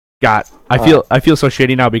I feel so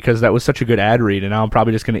shitty now because that was such a good ad read, and now I'm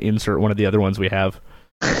probably just going to insert one of the other ones we have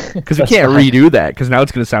because we can't redo that because now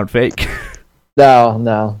it's going to sound fake.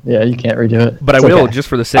 No, yeah, you can't redo it. But It's I will okay. just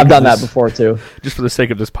for the sake. I've done of this, that before too. Just for the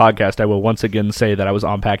sake of this podcast, I will once again say that I was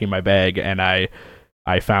unpacking my bag and I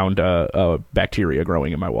found a bacteria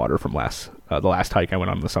growing in my water from the last hike I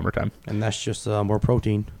went on in the summertime. And that's just more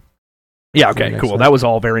protein. Yeah. Okay. Cool. That was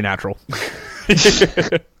all very natural.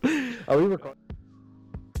 Are we recording?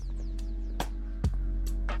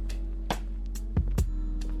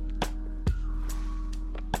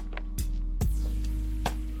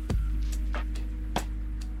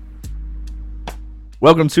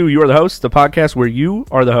 Welcome to You Are the Host, the podcast where you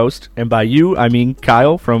are the host, and by you, I mean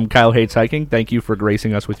Kyle from Kyle Hates Hiking. Thank you for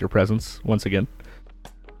gracing us with your presence once again.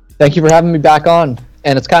 Thank you for having me back on.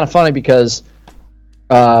 And it's kind of funny because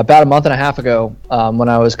about a month and a half ago, when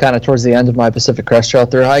I was kind of towards the end of my Pacific Crest Trail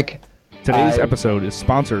through hike, Today's episode is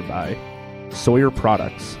sponsored by Sawyer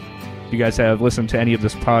Products. If you guys have listened to any of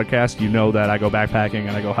this podcast, you know that I go backpacking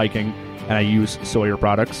and I go hiking, and I use Sawyer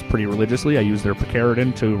Products pretty religiously. I use their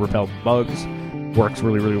picaridin to repel bugs. Works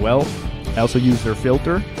really, really well. I also use their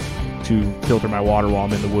filter to filter my water while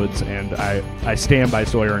I'm in the woods, and I stand by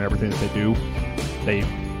Sawyer and everything that they do. They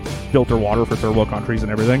filter water for third world countries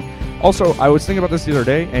and everything. Also, I was thinking about this the other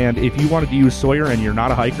day, and if you wanted to use Sawyer and you're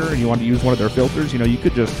not a hiker and you want to use one of their filters, you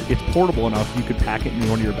could just, it's portable enough, you could pack it in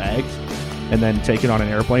one of your bags and then take it on an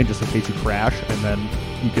airplane just in case you crash, and then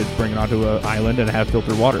you could bring it onto an island and have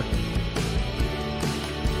filtered water.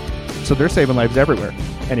 So they're saving lives everywhere.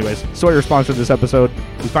 Anyways, Sawyer sponsored this episode.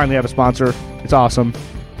 We finally have a sponsor. It's awesome.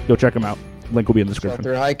 Go check them out. Link will be in the description.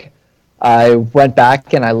 through hike, I went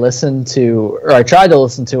back and I tried to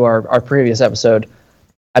listen to our previous episode.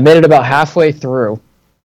 I made it about halfway through,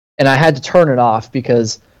 and I had to turn it off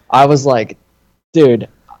because I was like, dude,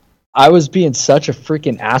 I was being such a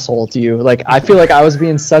freaking asshole to you. Like, I feel like I was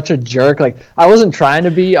being such a jerk. Like, I wasn't trying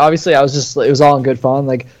to be. Obviously, it was all in good fun.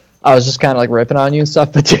 Like, I was just kind of like ripping on you and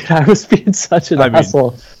stuff, but dude, I was being such an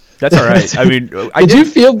asshole. That's all right. I mean, did you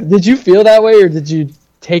feel that way, or did you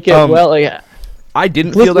take it well? Like, I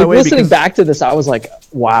didn't feel that way. Listening back to this, I was like,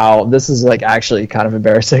 wow, this is like actually kind of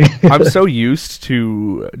embarrassing. I'm so used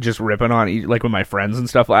to just ripping on, like with my friends and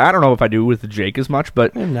stuff. Like, I don't know if I do with Jake as much,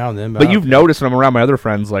 but now and then. But you've noticed when I'm around my other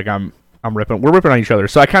friends, like we're ripping on each other.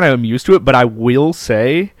 So I kind of am used to it. But I will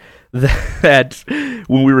say that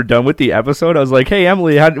when we were done with the episode, I was like, "Hey,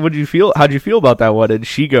 Emily, how'd you feel about that one?" And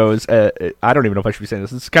she goes, "I don't even know if I should be saying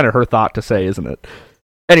this. It's kind of her thought to say, isn't it?"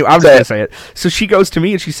 Anyway, I'm just gonna say it. So she goes to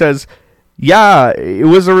me and she says, "Yeah, it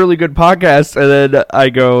was a really good podcast." And then I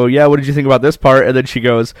go, "Yeah, what did you think about this part?" And then she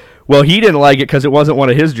goes, "Well, he didn't like it because it wasn't one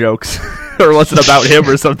of his jokes, or wasn't about him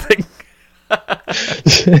or something."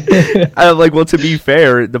 I'm like, well, to be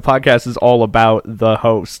fair, the podcast is all about the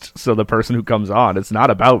host, so the person who comes on. It's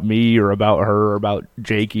not about me or about her or about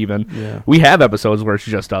Jake even. Yeah. We have episodes where it's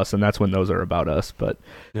just us, and that's when those are about us, but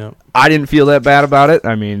yeah. I didn't feel that bad about it.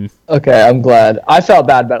 I mean... Okay, I'm glad. I felt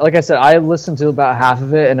bad about it. Like I said, I listened to about half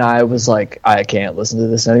of it, and I was like, I can't listen to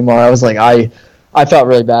this anymore. I was like, I felt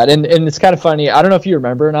really bad. And it's kind of funny. I don't know if you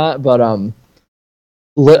remember or not, but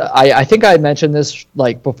I think I mentioned this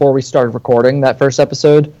like before we started recording that first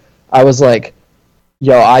episode. I was like,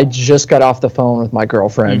 yo, I just got off the phone with my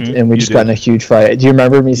girlfriend and we just got in a huge fight. Do you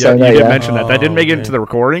remember me saying that? You did mention that. I didn't make it into the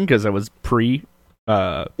recording because it was pre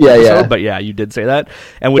episode, but yeah, you did say that.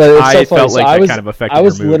 And which I felt like that kind of affected your mood. I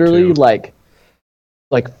was literally like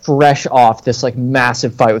fresh off this like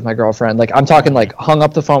massive fight with my girlfriend. Like I'm talking like hung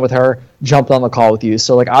up the phone with her, jumped on the call with you.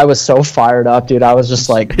 So like I was so fired up, dude. I was just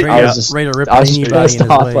like I was just pissed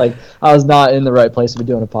off. Like I was not in the right place to be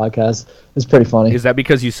doing a podcast. It's pretty funny. Is that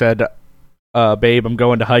because you said, babe, I'm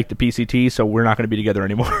going to hike the PCT, so we're not going to be together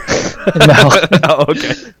anymore? No. Oh,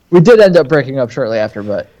 okay. We did end up breaking up shortly after,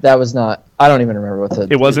 but that was not. I don't even remember what the.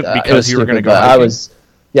 It wasn't because you were going to go. I was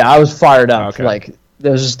fired up. Okay. Like. It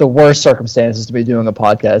was just the worst circumstances to be doing a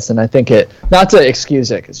podcast, and I think not to excuse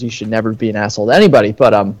it because you should never be an asshole to anybody,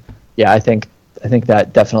 but yeah, I think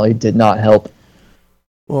that definitely did not help.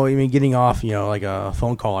 Well, I mean, getting off, like a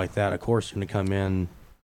phone call like that, of course, you're gonna come in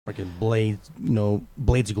like a blades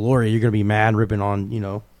of glory. You're gonna be mad, ripping on,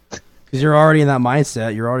 because you're already in that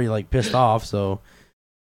mindset. You're already like pissed off. So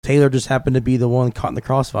Taylor just happened to be the one caught in the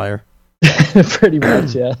crossfire. Pretty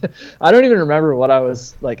much, yeah. I don't even remember what I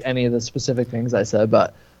was like, any of the specific things I said,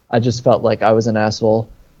 but I just felt like I was an asshole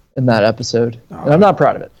in that episode, and I'm not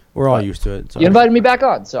proud of it. We're all used to it. So. You invited me back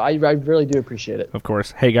on, so I really do appreciate it. Of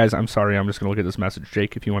course. Hey guys, I'm sorry. I'm just gonna look at this message,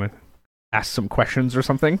 Jake. If you want to ask some questions or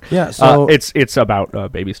something, yeah. So it's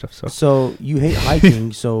about baby stuff. So you hate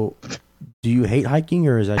hiking. So do you hate hiking,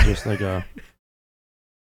 or is that just like a?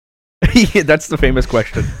 Yeah, that's the famous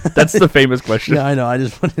question. That's the famous question. Yeah, I know. I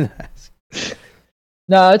just wanted to ask.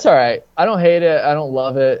 No, it's all right. I don't hate it. I don't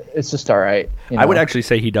love it. It's just all right. I would actually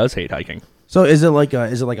say he does hate hiking. So is it like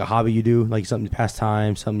a hobby you do, like something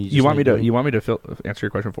pastime, something you Want me to doing? Answer your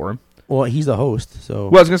question for him? Well, he's the host, so.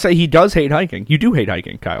 Well, I was gonna say he does hate hiking. You do hate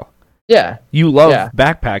hiking, Kyle. Yeah. You love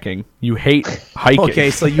backpacking. You hate hiking.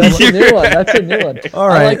 Okay, so you. That's a new one. That's a new one. All I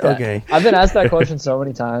right. like that. Okay. I've been asked that question so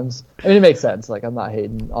many times. I mean, it makes sense. Like, I'm not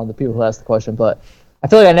hating on the people who ask the question, but I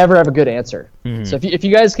feel like I never have a good answer. Mm-hmm. So if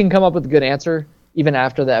you guys can come up with a good answer, even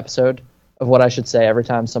after the episode, of what I should say every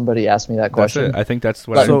time somebody asks me that question. That's it. I think that's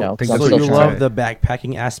what Let I me know, think. 'cause That's I'm what So still you you're love saying. the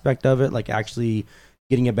backpacking aspect of it, like actually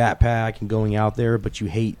getting a backpack and going out there, but you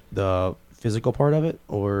hate the physical part of it,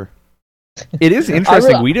 or It is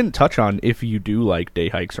interesting. really- We didn't touch on if you do like day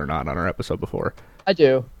hikes or not on our episode before. I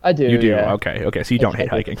do. You do. Yeah. Okay. So you don't hate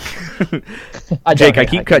I hiking. I Jake, don't I hate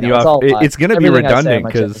keep hiking, cutting you no, it's off. all lies. It's going to be Everything I say on redundant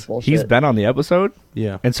my channel is because bullshit. he's been on the episode,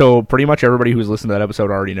 yeah. and so pretty much everybody who's listened to that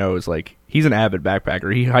episode already knows. Like, he's an avid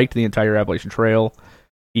backpacker. He hiked the entire Appalachian Trail.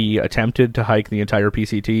 He attempted to hike the entire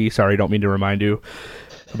PCT. Sorry, don't mean to remind you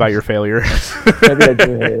about your failure. Maybe I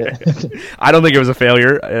do hate it. I don't think it was a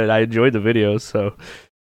failure, and I enjoyed the videos. So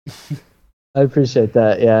I appreciate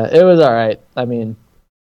that. Yeah, it was all right. I mean,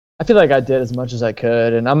 I feel like I did as much as I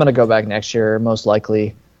could, and I'm going to go back next year, most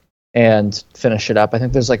likely, and finish it up. I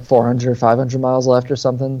think there's like 400, 500 miles left or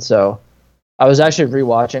something. So I was actually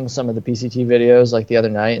rewatching some of the PCT videos like the other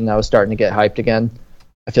night, and I was starting to get hyped again.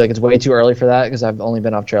 I feel like it's way too early for that because I've only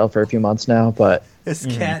been off trail for a few months now, but This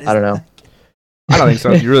I don't know. I don't think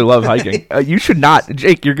so. You really love hiking. You should not,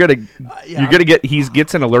 Jake. You're gonna get. He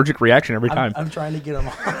gets an allergic reaction every time. I'm trying to get him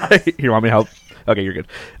on. You want me to help? Okay, you're good.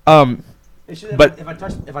 But But-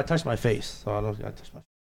 if I touch my face, so I don't gotta touch my.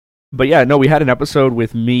 But yeah, no, we had an episode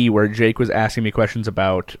with me where Jake was asking me questions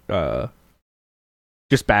about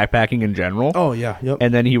just backpacking in general. Oh yeah, yep.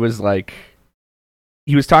 And then he was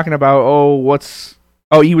talking about,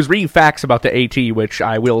 he was reading facts about the AT, which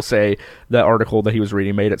I will say the article that he was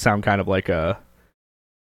reading made it sound kind of like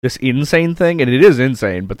this insane thing, and it is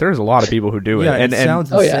insane, but there's a lot of people who do it. Yeah, And it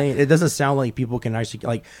sounds Oh, yeah. insane. It doesn't sound like people can actually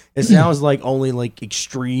like. It sounds like only like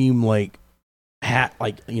extreme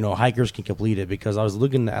hikers can complete it, because I was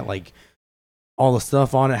looking at like all the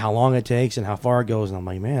stuff on it, how long it takes, and how far it goes, and I'm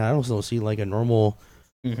like, man, I don't see like a normal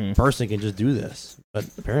person can just do this, but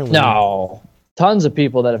apparently No. Tons of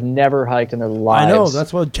people that have never hiked in their lives. I know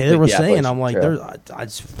that's what Taylor was the saying. Appalachian I'm like, Trail. I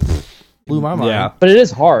just blew my mind. Yeah. But it is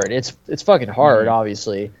hard. It's fucking hard, Mm-hmm.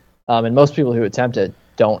 obviously. And most people who attempt it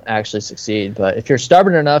don't actually succeed. But if you're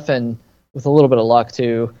stubborn enough and with a little bit of luck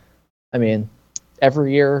too, I mean,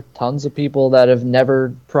 every year, tons of people that have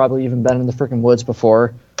never probably even been in the freaking woods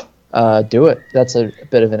before do it. That's a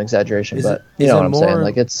bit of an exaggeration, Is but it- you is know it what I'm saying. more-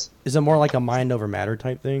 Like it's. Is it more like a mind over matter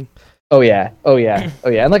type thing? Oh yeah.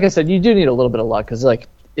 And like I said, you do need a little bit of luck because like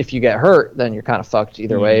if you get hurt, then you're kind of fucked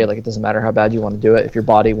either way. Like it doesn't matter how bad you want to do it. If your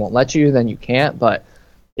body won't let you, then you can't. But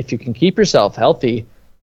if you can keep yourself healthy,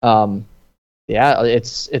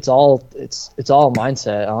 it's all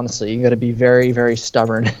mindset. Honestly, you got to be very, very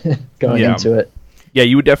stubborn going Yeah. into it. Yeah,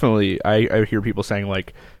 you would definitely. I hear people saying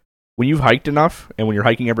like, when you've hiked enough and when you're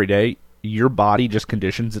hiking every day, your body just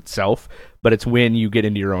conditions itself. But it's when you get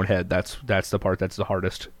into your own head that's the part that's the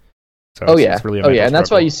hardest. So it's really a mental and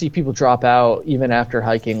that's why struggle. you see people drop out even after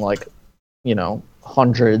hiking like,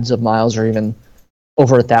 hundreds of miles or even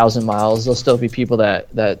over 1,000 miles. There'll still be people that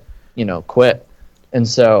quit, and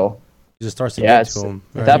so It just starts to yeah, get it's, to them.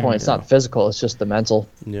 at that point it's not physical; it's just the mental.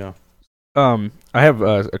 Yeah. I have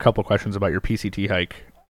a couple questions about your PCT hike,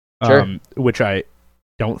 Sure. which I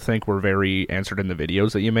don't think were very answered in the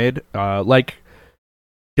videos that you made. Like,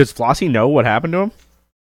 does Flossie know what happened to him?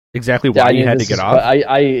 Exactly why I you knew had to this get is- off?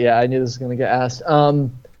 I knew this was going to get asked.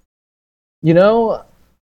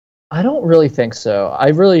 I don't really think so. I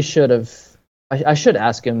really should have. I should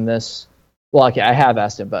ask him this. Well, okay, I have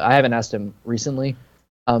asked him, but I haven't asked him recently.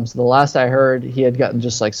 So the last I heard, he had gotten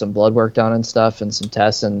just like some blood work done and stuff, and some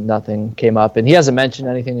tests, and nothing came up. And he hasn't mentioned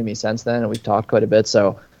anything to me since then, and we've talked quite a bit.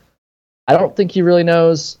 So I don't think he really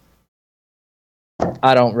knows.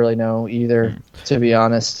 I don't really know either, to be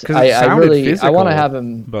honest. 'Cause it sounded I want to physical, have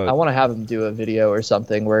him. but- I want to have him do a video or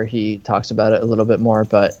something where he talks about it a little bit more,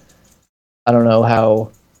 but I don't know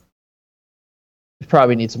how. He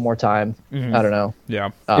probably needs some more time. Mhm. I don't know.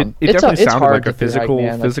 Yeah, Um, it it's definitely it's sounded hard like a to through hike, physical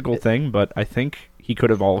man. Like, physical thing, but I think he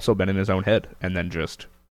could have also been in his own head, and then just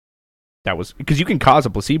that was because you can cause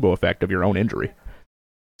a placebo effect of your own injury.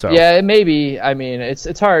 So Yeah, it may be. I mean,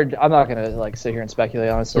 it's hard. I'm not gonna sit here and speculate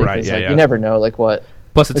honestly. Right, 'Cause, yeah, yeah. You never know what.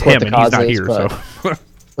 plus it's like what him, the and he's cause not is, here, but- so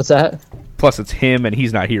What's that? Plus, it's him, and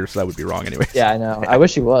he's not here, so that would be wrong anyway. Yeah, I know. I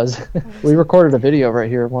wish he was. We recorded a video right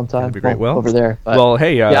here one time. That'd be great. Well, over there. But, well,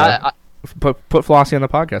 hey, yeah, put Flossie on the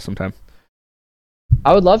podcast sometime.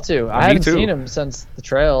 I would love to. I haven't too. seen him since the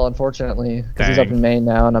trail, unfortunately, because he's up Dang. in Maine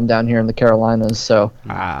now, and I'm down here in the Carolinas. So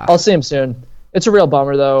Ah. I'll see him soon. It's a real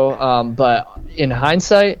bummer, though. But in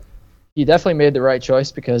hindsight, he definitely made the right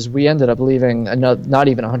choice because we ended up leaving not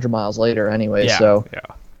even 100 miles later anyway. Yeah,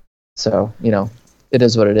 So it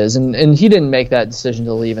is what it is. And he didn't make that decision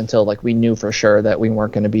to leave until like we knew for sure that we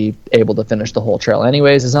weren't going to be able to finish the whole trail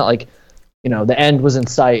anyways. It's not like, the end was in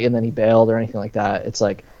sight and then he bailed or anything like that. It's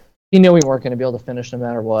like he knew we weren't going to be able to finish no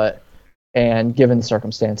matter what. And given the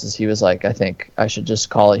circumstances, he was like, I think I should just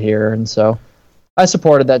call it here. And so I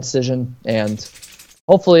supported that decision, and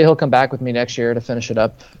hopefully he'll come back with me next year to finish it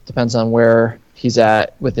up. Depends on where he's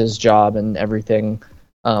at with his job and everything.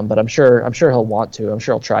 But I'm sure he'll want to. I'm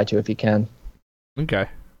sure he'll try to if he can. Okay.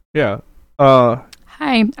 Yeah.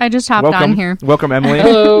 Hi, I just hopped welcome, on here. Welcome, Emily.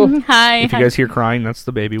 Hello. Hi. If you guys hear crying, that's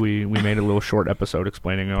the baby. We made a little short episode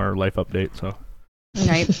explaining our life update. So,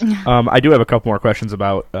 Right. I do have a couple more questions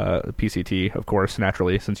about PCT, of course,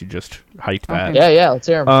 naturally, since you just hiked that. Okay. Yeah, let's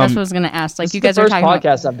hear him. That's what I was gonna ask. Like This you is the guys are first talking about.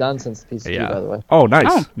 podcast I've done since the PCT, Yeah. by the way. Oh, nice,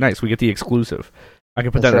 Oh. nice. We get the exclusive. I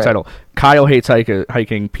can put That's that in the right. title. Kyle hates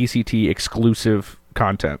hiking PCT exclusive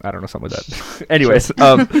content. I don't know, something like that. Anyways,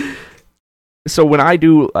 so when I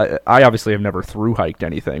do, I obviously have never through hiked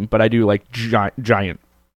anything, but I do like giant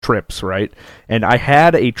trips, right? And I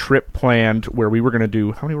had a trip planned where we were going to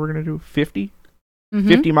do, how many were we going to do? 50? Mhm.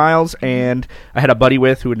 50 miles, and I had a buddy who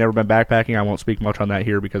had never been backpacking. I won't speak much on that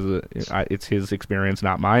here because it's his experience,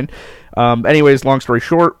 not mine. Anyways, long story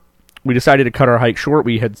short, we decided to cut our hike short.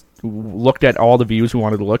 We had looked at all the views we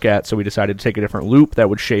wanted to look at, so we decided to take a different loop that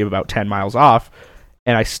would shave about 10 miles off,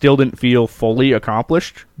 and I still didn't feel fully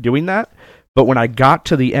accomplished doing that. But when I got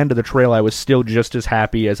to the end of the trail, I was still just as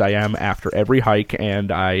happy as I am after every hike,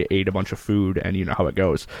 and I ate a bunch of food, and you know how it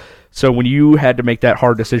goes. So when you had to make that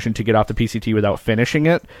hard decision to get off the PCT without finishing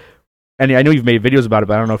it, and I know you've made videos about it,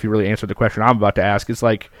 but I don't know if you really answered the question I'm about to ask. It's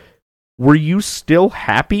like, were you still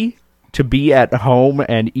happy to be at home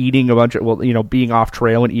and eating a bunch of, being off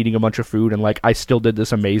trail and eating a bunch of food, and like, I still did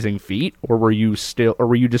this amazing feat? Or were you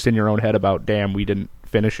just in your own head about, damn, we didn't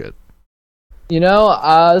finish it?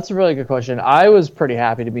 That's a really good question. I was pretty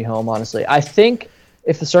happy to be home, honestly. I think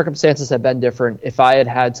if the circumstances had been different, if I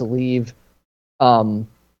had to leave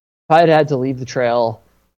the trail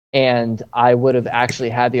and I would have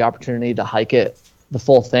actually had the opportunity to hike it, the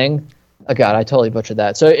full thing. Oh God, I totally butchered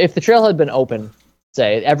that. So if the trail had been open,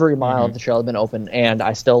 say every mile of the trail had been open and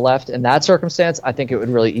I still left in that circumstance, I think it would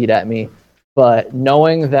really eat at me. But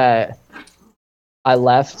knowing that I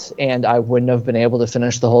left and I wouldn't have been able to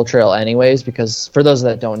finish the whole trail anyways, because for those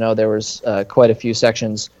that don't know, there was quite a few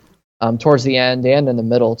sections towards the end and in the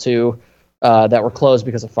middle too that were closed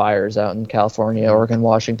because of fires out in California, Oregon,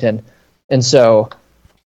 Washington. And so,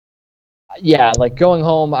 yeah, like going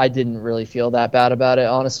home, I didn't really feel that bad about it,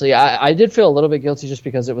 honestly. I did feel a little bit guilty just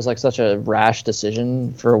because it was like such a rash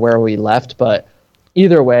decision for where we left, but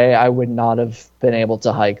either way, I would not have been able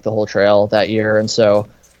to hike the whole trail that year. And so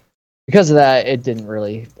because of that, I didn't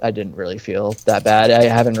really feel that bad. I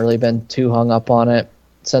haven't really been too hung up on it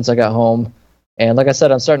since I got home. And like I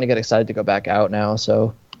said, I'm starting to get excited to go back out now.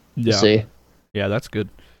 So we'll see. Yeah, that's good.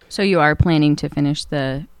 So you are planning to finish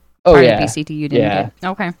the Oh part yeah, of PCT you didn't yeah.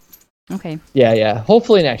 get? Okay. Yeah.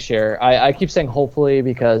 Hopefully next year. I keep saying hopefully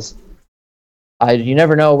because you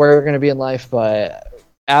never know where we're going to be in life. But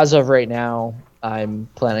as of right now, I'm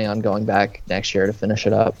planning on going back next year to finish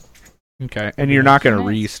it up. Okay, and you're not going to Nice.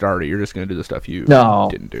 restart it. You're just going to do the stuff you No.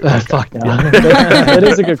 didn't do. Okay. Fuck no. That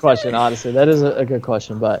is a good question, honestly. That is a good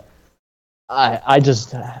question. But I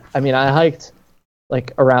hiked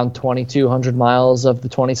like around 2,200 miles of the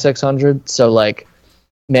 2,600. So like,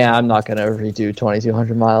 man, I'm not going to redo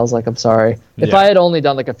 2,200 miles. Like, I'm sorry. If Yeah. I had only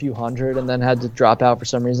done like a few hundred and then had to drop out for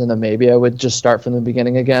some reason, then maybe I would just start from the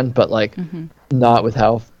beginning again. But like, not with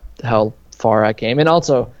how far I came. And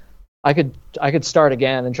also, I could start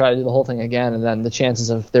again and try to do the whole thing again, and then the chances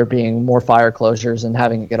of there being more fire closures and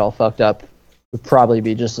having it get all fucked up would probably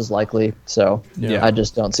be just as likely. So Yeah. I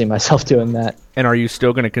just don't see myself doing that. And are you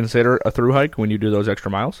still going to consider a through hike when you do those extra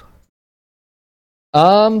miles?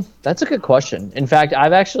 That's a good question. In fact,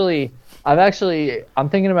 I'm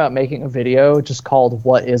thinking about making a video just called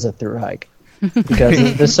 "What is a through hike?"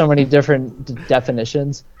 because there's so many different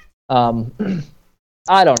definitions.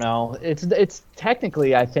 I don't know. It's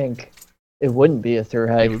technically, I think it wouldn't be a through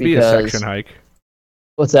hike. It would be because a section hike.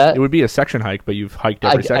 What's that? It would be a section hike, but you've hiked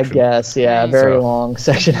every I section. guess, yeah, a very So- long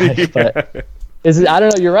section hike. But Is it? I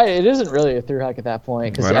don't know. You're right. It isn't really a through hike at that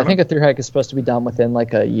point because I think a through hike is supposed to be done within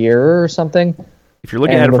like a year or something. If you're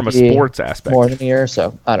looking at it from a sports aspect, more than a year.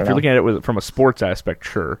 So I don't know. If you're looking at it from a sports aspect,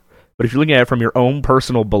 sure. But if you're looking at it from your own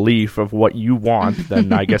personal belief of what you want,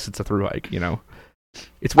 then I guess it's a through hike.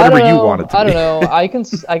 It's whatever you want it to be. I don't know.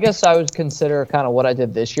 I guess I would consider kind of what I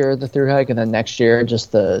did this year the through hike, and then next year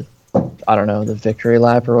just the victory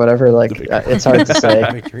lap or whatever. Like it's hard to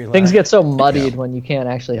say. Things get so muddied when you can't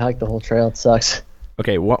actually hike the whole trail. It sucks.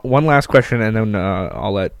 Okay, one last question, and then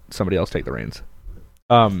I'll let somebody else take the reins.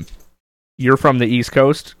 You're from the East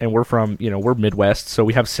Coast, and we're from, we're Midwest, so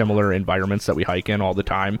we have similar environments that we hike in all the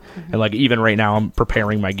time. Mm-hmm. And like even right now, I'm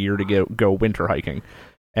preparing my gear to go winter hiking,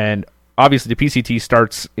 and obviously the PCT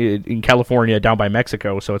starts in California down by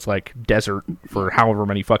Mexico, so it's like desert for however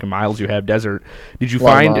many fucking miles you have. Desert. Did you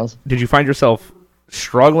find yourself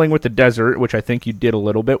struggling with the desert, which I think you did a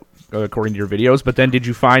little bit according to your videos, but then did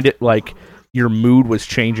you find it like your mood was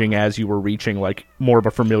changing as you were reaching like more of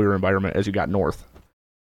a familiar environment as you got north?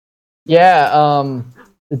 Yeah,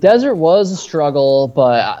 the desert was a struggle,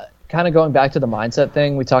 but kind of going back to the mindset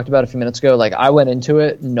thing we talked about a few minutes ago, like I went into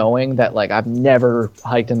it knowing that like I've never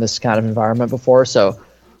hiked in this kind of environment before, so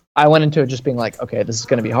I went into it just being like, okay, this is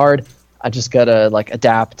going to be hard. I just gotta like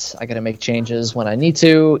adapt. I gotta make changes when I need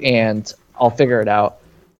to, and I'll figure it out.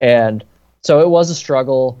 And so it was a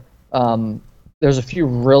struggle. There's a few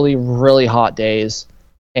really, really hot days.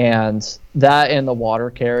 And that and the water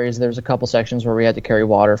carries. There's a couple sections where we had to carry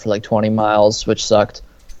water for like 20 miles, which sucked.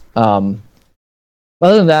 Other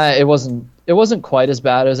than that, it wasn't quite as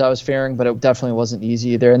bad as I was fearing, but it definitely wasn't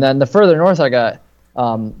easy either. And then the further north I got,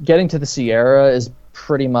 getting to the Sierra is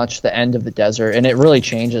pretty much the end of the desert, and it really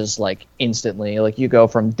changes like instantly. Like you go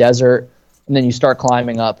from desert, and then you start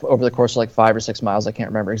climbing up over the course of like 5 or 6 miles. I can't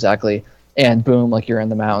remember exactly. And boom, like you're in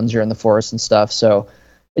the mountains, you're in the forest and stuff. So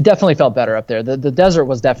it definitely felt better up there. The desert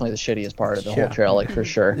was definitely the shittiest part of the whole trail, like for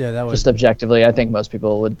sure. Yeah, that was just objectively. I think most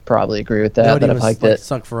people would probably agree with that. That have hiked it.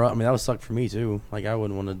 Suck for. I mean, that would suck for me too. Like I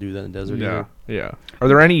wouldn't want to do that in the desert. Yeah, yeah. Are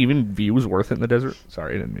there any even views worth it in the desert?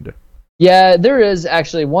 Sorry, I didn't mean to. Yeah, there is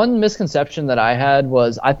actually. One misconception that I had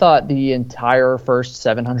was I thought the entire first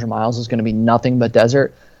 700 miles was going to be nothing but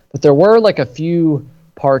desert, but there were like a few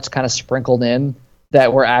parts kind of sprinkled in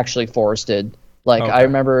that were actually forested. Like I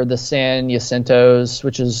remember the San Jacintos,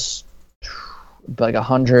 which is like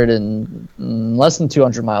 100 and less than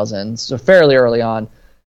 200 miles in, so fairly early on.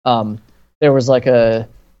 There was like a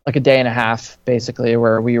day and a half basically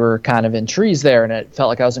where we were kind of in trees there, and it felt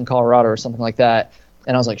like I was in Colorado or something like that.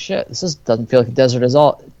 And I was like, shit, doesn't feel like a desert at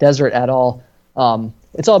all.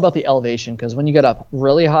 It's all about the elevation, because when you get up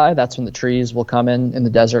really high, that's when the trees will come in the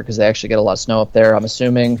desert, because they actually get a lot of snow up there, I'm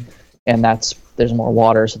assuming, and there's more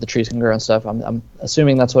water, so the trees can grow and stuff. I'm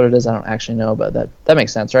assuming that's what it is. I don't actually know, but that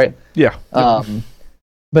makes sense, right? Yeah.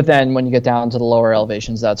 But then when you get down to the lower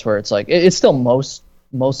elevations, that's where it's like it's still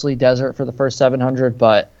mostly desert for the first 700,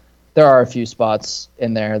 but there are a few spots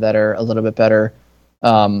in there that are a little bit better.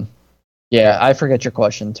 Yeah, I forget your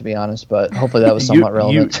question, to be honest, but hopefully that was somewhat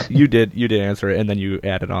relevant. You did answer it, and then you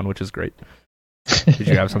added on, which is great. Did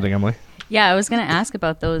you have something, Emily? Yeah, I was going to ask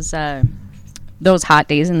about those hot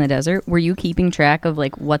days in the desert. Were you keeping track of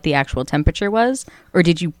like what the actual temperature was, or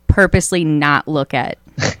did you purposely not look at?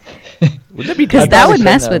 Because that would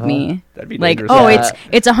mess with me. That'd be like, dangerous.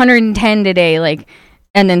 it's 110 today, like,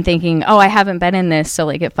 and then thinking, I haven't been in this, so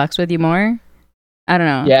like it fucks with you more. I don't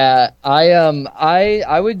know. Yeah,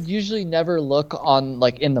 I would usually never look on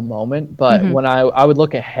like in the moment, but when I would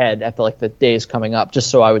look ahead at the days coming up, just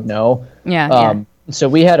so I would know. Yeah. So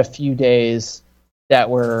we had a few days that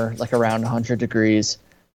were like around 100 degrees,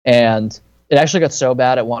 and it actually got so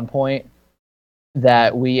bad at one point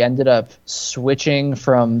that we ended up switching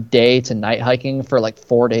from day to night hiking for like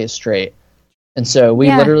 4 days straight. And so we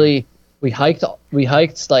hiked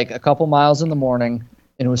like a couple miles in the morning,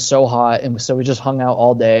 and it was so hot, and so we just hung out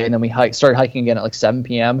all day, and then we started hiking again at like 7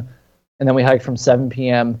 p.m. and then we hiked from 7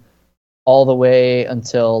 p.m. all the way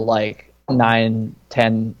until like 9,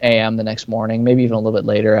 10 a.m. the next morning, maybe even a little bit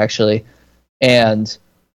later actually. And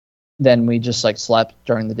then we just like slept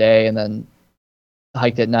during the day and then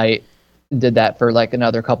hiked at night, and did that for like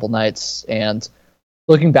another couple nights. And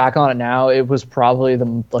looking back on it now, it was probably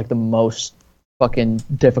the most fucking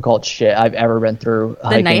difficult shit I've ever been through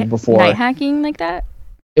hiking before. Night hiking like that?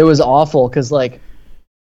 It was awful, because like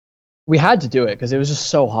we had to do it because it was just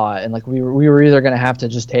so hot, and like we were either going to have to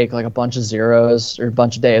just take like a bunch of zeros or a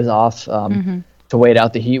bunch of days off to wait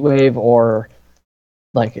out the heat wave, or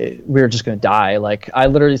like we were just going to die. Like I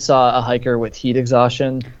literally saw a hiker with heat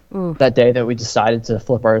exhaustion that day that we decided to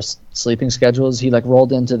flip our sleeping schedules. He like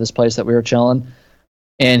rolled into this place that we were chilling,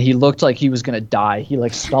 and he looked like he was gonna die. He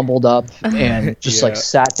like stumbled up and just like Yeah.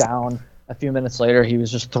 sat down. A few minutes later, he was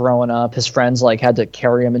just throwing up. His friends like had to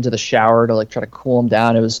carry him into the shower to like try to cool him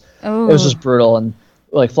down. It was just brutal. And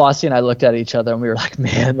like Flossie and I looked at each other and we were like,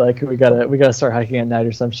 man, like we gotta start hiking at night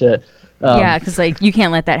or some shit. Yeah, because like you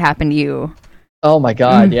can't let that happen to you. Oh my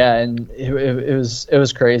god, yeah, and it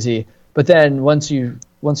was crazy. But then once you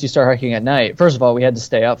start hiking at night, first of all, we had to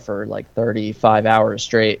stay up for like 35 hours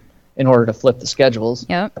straight in order to flip the schedules.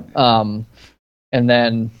 Yep. And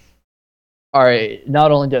then, all right,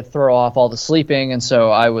 not only did it throw off all the sleeping, and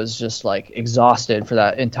so I was just like exhausted for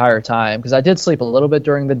that entire time because I did sleep a little bit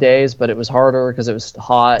during the days, but it was harder because it was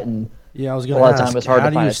hot and Yeah, I was a going to lot ask, of time it's hard how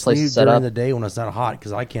to do find you a place to sleep set during up. the day when it's not hot?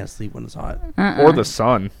 Because I can't sleep when it's hot. Or the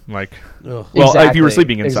sun. Like, Ugh. well, if you were Exactly,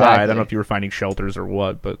 sleeping inside, I exactly. don't know if you were finding shelters or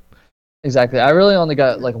what, but Exactly. I really only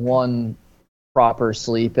got like one proper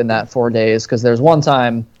sleep in that 4 days because there's one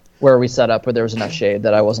time where we set up where there was enough shade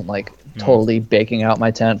that I wasn't like totally baking out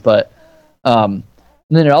my tent. But and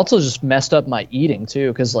then it also just messed up my eating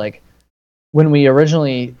too because like when we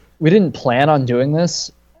didn't plan on doing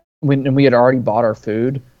this when we had already bought our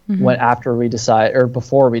food when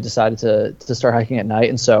before we decided to start hiking at night,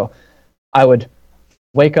 and so I would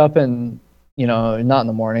wake up and not in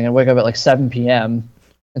the morning. I'd wake up at like 7 p.m.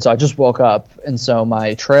 And so I just woke up, and so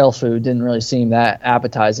my trail food didn't really seem that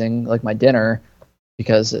appetizing, like my dinner,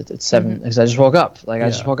 because it's 7. Because I just woke up, I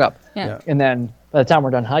just woke up. Yeah. And then by the time we're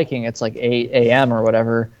done hiking, it's like 8 a.m. or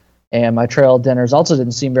whatever, and my trail dinners also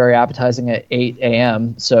didn't seem very appetizing at 8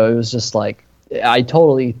 a.m. So it was just like I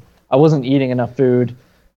wasn't eating enough food.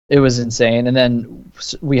 It was insane. And then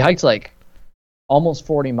we hiked like almost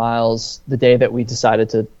 40 miles the day that we decided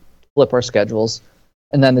to flip our schedules.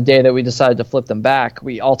 And then the day that we decided to flip them back,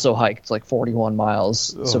 we also hiked like 41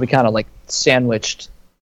 miles. Ugh. So we kind of like sandwiched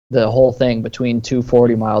the whole thing between two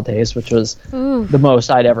 40-mile days, which was Ooh. the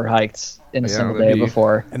most I'd ever hiked in a Yeah, single that'd day be-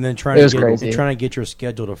 before. And then It was crazy. trying to get your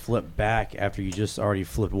schedule to flip back after you just already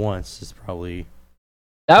flipped once is probably...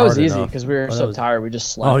 That was hard easy enough. because we were Oh, that so was- tired. We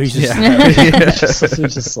just slept. Oh, you just... we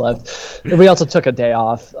just slept. And we also took a day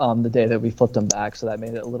off the day that we flipped them back, so that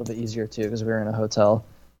made it a little bit easier too because we were in a hotel.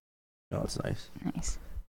 Oh, it's nice. Nice.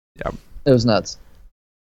 It was nuts.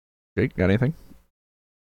 Jake, got anything?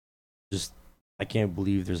 Just, I can't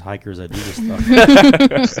believe there's hikers that do this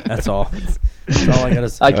stuff. That's all. That's all I gotta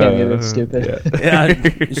say. I can't get it. Stupid. Yeah. Yeah,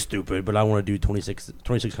 it's stupid, but I want to do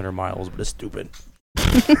 2,600 miles, but it's stupid.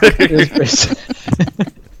 It was pretty.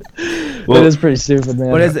 Well, it is pretty stupid,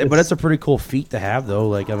 man. But it's a pretty cool feat to have, though.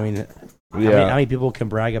 Like, I mean, how many people can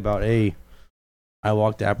brag about, hey, I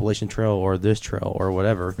walked the Appalachian Trail or this trail or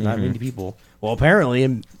whatever? Not many people. Well, apparently,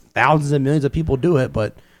 and thousands and millions of people do it,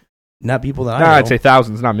 but not people that I know. I'd say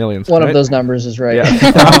thousands, not millions. One right? of those numbers is right.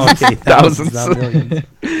 Yeah. Oh, okay, Thousands. not millions.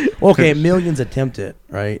 Okay, millions attempt it,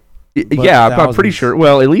 right? Yeah, I'm pretty thousands. sure.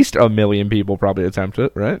 Well, at least 1 million people probably attempt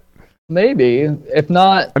it, right? Maybe, if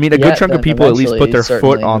not. I mean, a good yet, chunk of then people at least put their eventually, foot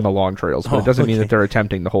certainly. on the long trails, but Oh, it doesn't mean okay. that they're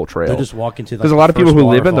attempting the whole trail. They're just walking to There's a lot of people who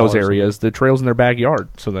live in those areas. The trail's in their backyard,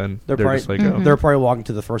 so then they're probably, just like, Mhm. oh. they're probably walking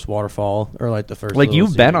to the first waterfall or like the first. Like little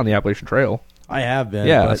you've been city. on the Appalachian Trail, I have been.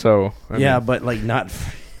 yeah. but, So I yeah, mean, but like not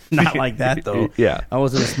like that though. yeah. I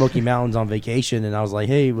was in the Smoky Mountains on vacation, and I was like,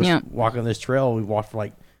 "Hey, let's Yeah. walk on this trail." We walked for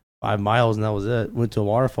like 5 miles, and that was it. Went to a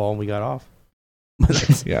waterfall, and we got off. But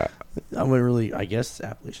that's, Yeah, I wouldn't really, I guess,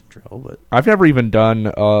 Appalachian Trail, but I've never even done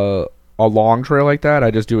a long trail like that.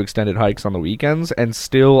 I just do extended hikes on the weekends, and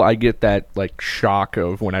still I get that like shock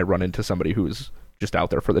of when I run into somebody who's just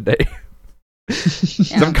out there for the day.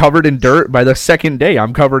 'Cause I'm covered in dirt. By the second day,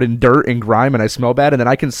 I'm covered in dirt and grime, and I smell bad. And then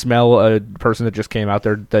I can smell a person that just came out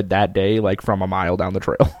there that day, like from a mile down the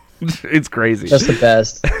trail. It's crazy. That's the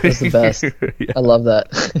best. That's the best. Yeah. I love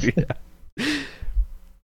that.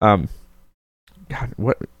 God,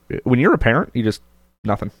 what? When you're a parent, you just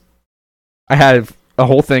nothing. I have a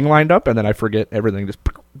whole thing lined up, and then I forget everything. Just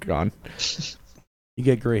gone. you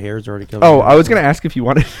get gray hairs already coming. Oh, I was gonna ask if you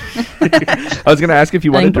wanted. I was gonna ask if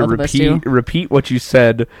you I wanted think to both of us do. repeat what you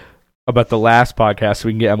said about the last podcast, so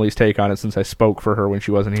we can get Emily's take on it. Since I spoke for her when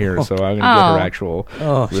she wasn't here, so I'm gonna get Oh. her actual.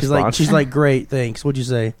 Oh, response. she's like, great, thanks. What'd you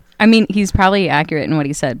say? I mean, he's probably accurate in what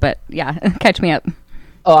he said, but yeah, catch me up.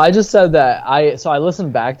 Oh, I just said that I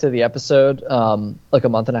listened back to the episode like a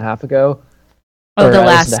month and a half ago. Oh, Or the I listened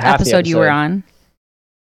last to half the episode you were episode. on.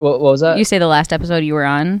 What was that? You say the last episode you were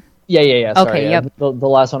on? Yeah. Sorry, Okay, yeah. yep. The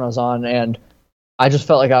last one I was on, and I just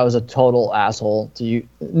felt like I was a total asshole to you.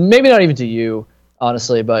 Maybe not even to you,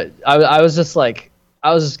 honestly, but I was just like,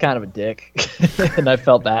 I was just kind of a dick, and I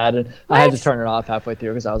felt bad, and I had to What? turn it off halfway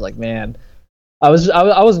through because I was like, man, I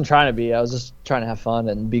wasn't trying to be. I was just trying to have fun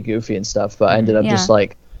and be goofy and stuff, but I ended up Yeah. just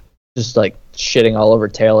like just like shitting all over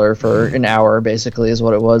Taylor for an hour, basically, is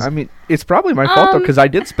what it was. I mean, it's probably my fault though, because I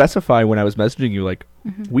did specify when I was messaging you, like,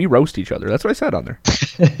 we roast each other. That's what I said on there.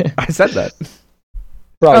 I said that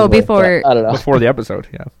Probably, before- but I don't know. before the episode.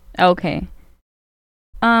 Yeah. Okay.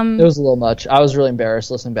 It was a little much. I was really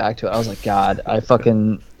embarrassed listening back to it. I was like, God, I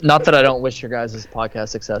fucking... Not that I don't wish your guys' podcast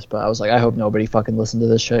success, but I was like, I hope nobody fucking listened to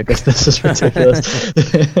this shit, because this is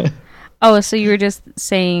ridiculous. Oh, so you were just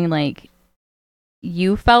saying, like,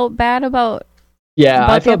 you felt bad about... Yeah, About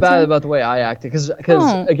I the felt bad episode? about the way I acted, because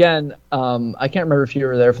Oh. again, I can't remember if you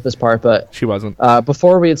were there for this part, but She wasn't.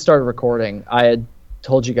 before we had started recording, I had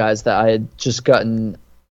told you guys that I had just gotten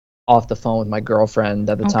off the phone with my girlfriend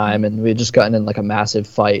at the Okay. time, and we had just gotten in like a massive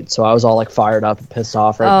fight. So I was all like fired up and pissed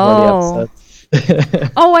off right before the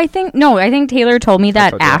episode. Oh, I think Taylor told me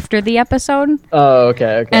that That's okay. after the episode. Oh,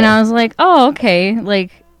 okay. And I was like, oh, okay.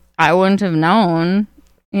 Like, I wouldn't have known,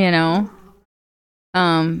 you know.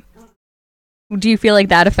 Do you feel like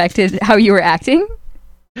that affected how you were acting?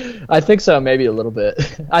 I think so, maybe a little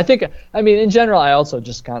bit. I mean, in general, I also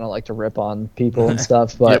just kind of like to rip on people and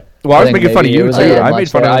stuff. But Yep. Well, I was think making fun of maybe you it was too. a little I much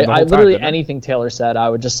made fun there. of him the I whole time, literally didn't I? anything Taylor said, I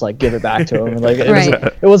would just like give it back to him. Like Right.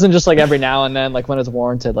 it wasn't just like every now and then, like when it's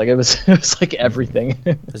warranted. Like it was like everything.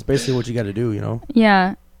 That's basically what you got to do, you know.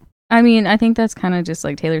 Yeah. I mean, I think that's kind of just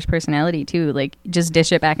like Taylor's personality too. Like, just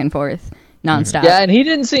dish it back and forth nonstop. Yeah, and he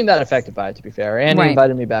didn't seem that affected by it, to be fair. And he Right.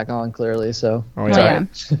 invited me back on, clearly. So Oh, it's Well, all yeah.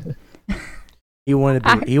 right. He wanted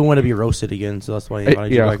to be roasted again, so that's why he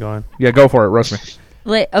invited yeah. you back on. Yeah, go for it. Roast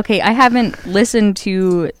me. Okay, I haven't listened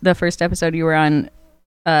to the first episode you were on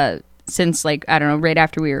since, like, I don't know, right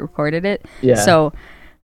after we recorded it. Yeah. So,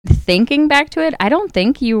 thinking back to it, I don't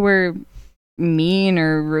think you were mean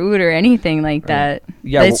or rude or anything like that.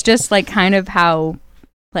 Yeah, It's just, like, kind of how,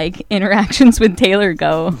 like, interactions with Taylor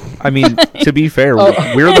go. I mean, to be fair, Oh.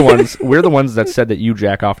 we're the ones that said that you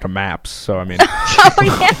jack off to maps. So I mean, Oh,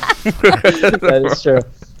 yeah. That is true.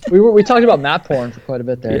 We talked about map porn for quite a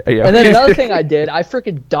bit there. Yeah. And then another thing I did, I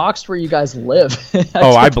freaking doxed where you guys live.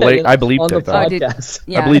 Oh, I did that bleeped on the it, though. Oh, did- podcast.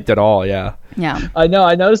 Yeah. I bleeped it all. Yeah, Yeah. I know.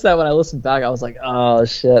 I noticed that when I listened back. I was like, oh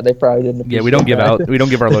shit, they probably didn't. yeah. We don't give appreciate out. We don't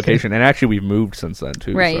give our location, and actually, we've moved since then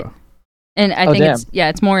too. Right. And I Oh, think damn.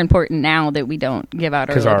 it's more important now that we don't give out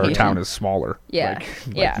our Because location. our town is smaller. Yeah. Like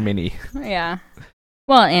Yeah. mini. Yeah.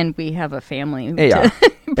 Well, and we have a family. Yeah,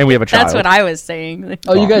 and we have a child. That's what I was saying.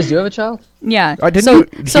 Oh, you guys do have a child? Yeah. Didn't so, you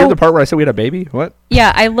hear the part where I said we had a baby? What?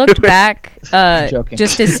 yeah, I looked back Joking.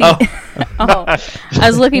 just to see. Oh, I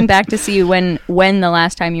was looking back to see when the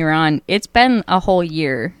last time you were on. It's been a whole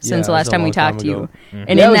year since Yeah, the it last was a time we long time talked to you. ago.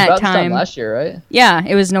 And Yeah, it in was that about this time, last year, right? yeah,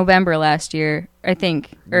 it was November last year, I think,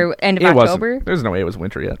 or end of It October. wasn't. There's no way it was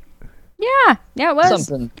winter yet. Yeah, it was.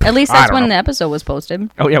 Something. At least I that's don't when know. the episode was posted.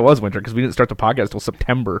 Oh yeah, it was winter because we didn't start the podcast till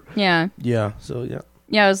September. Yeah. Yeah. So yeah.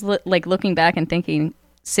 Yeah, I was like looking back and thinking,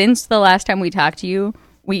 since the last time we talked to you,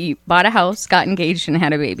 we bought a house, got engaged, and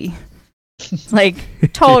had a baby. It's like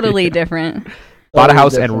totally different. Bought a Totally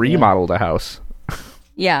house and different, yeah. remodeled a house.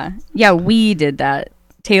 Yeah, we did that.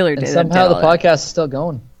 Taylor did And it. somehow the did all that. podcast is still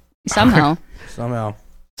going. Somehow,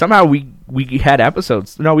 Somehow we had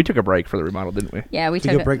episodes. No, we took a break for the remodel, didn't we? yeah, we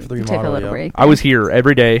Took took a break for the we took remodel, a little yeah. break. I was here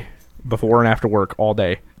every day, before and after work, all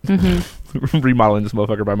day, Mm-hmm. remodeling this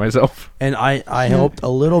motherfucker by myself. and I helped a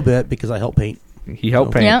little bit because I helped paint He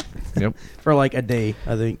helped paint. Yep. Yep. for like a day,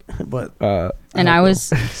 I think. But And I was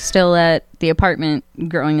still at the apartment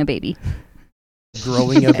growing a baby.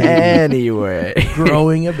 growing a baby. Anyway,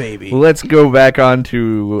 Growing a baby. let's go back on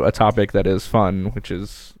to a topic that is fun, which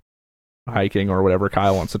is hiking or whatever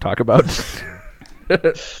Kyle wants to talk about.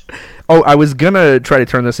 Oh, I was gonna try to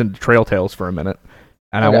turn this into Trail Tales for a minute,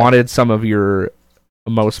 and Okay. I wanted some of your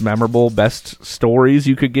most memorable, best stories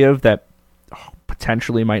you could give that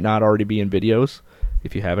potentially might not already be in videos,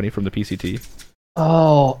 if you have any from the PCT.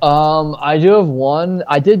 Oh, I do have one.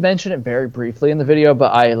 I did mention it very briefly in the video,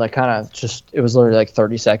 but I like kind of just, it was literally like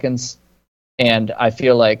 30 seconds. And I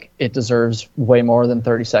feel like it deserves way more than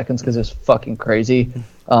 30 seconds because it's fucking crazy.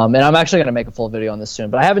 And I'm actually going to make a full video on this soon,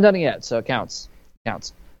 but I haven't done it yet, so it counts.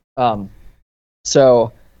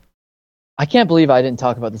 So I can't believe I didn't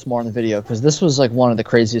talk about this more in the video because this was like one of the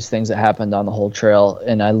craziest things that happened on the whole trail,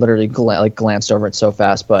 and I literally glanced over it so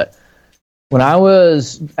fast. But when I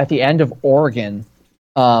was at the end of Oregon,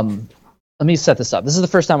 let me set this up. This is the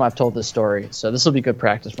first time I've told this story, so this will be good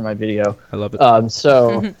practice for my video. I love it.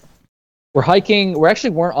 So we're hiking. We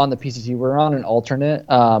actually weren't on the PCT. We're on an alternate.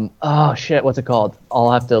 Oh shit, what's it called?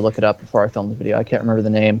 I'll have to look it up before I film the video. I can't remember the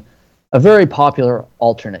name. A very popular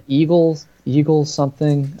alternate, Eagles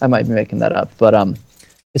something. I might be making that up, but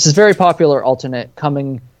it's this very popular alternate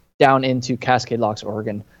coming down into Cascade Locks,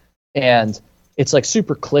 Oregon, and it's like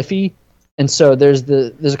super cliffy, and so there's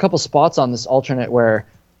a couple spots on this alternate where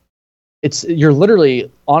you're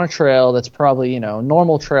literally on a trail that's probably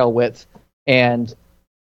normal trail width, and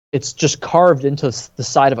it's just carved into the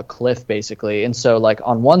side of a cliff basically. And so like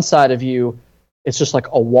on one side of you, it's just like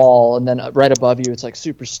a wall, and then right above you, it's like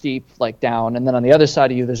super steep, like down, and then on the other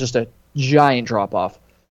side of you, there's just a giant drop off.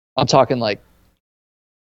 I'm talking like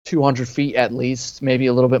 200 feet at least, maybe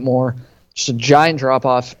a little bit more. Just a giant drop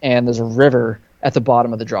off, and there's a river at the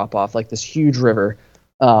bottom of the drop off, like this huge river.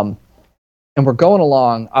 And we're going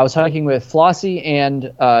along. I was hiking with Flossie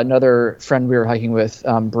and another friend we were hiking with,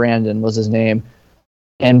 Brandon was his name.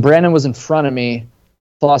 And Brandon was in front of me.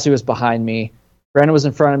 Flossie was behind me. Brandon was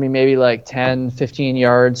in front of me maybe like 10, 15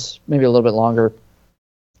 yards, maybe a little bit longer.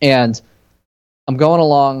 And I'm going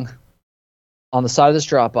along on the side of this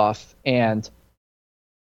drop-off, and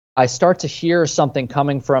I start to hear something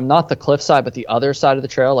coming from not the cliffside, but the other side of the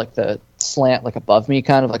trail, like the slant, like above me,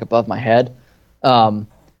 kind of like above my head. And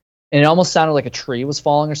it almost sounded like a tree was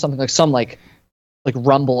falling or something, like some like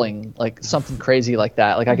rumbling, like something crazy like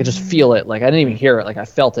that. Like I could just feel it. Like I didn't even hear it. Like I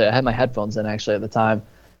felt it. I had my headphones in actually at the time.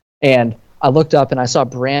 And I looked up and I saw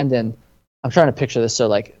Brandon. I'm trying to picture this. So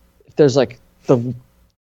like if there's like the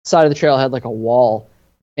side of the trail had like a wall,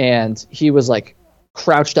 and he was like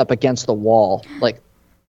crouched up against the wall, like,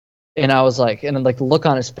 and I was like, and then like the look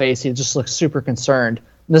on his face, he just looked super concerned.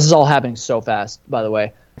 And this is all happening so fast, by the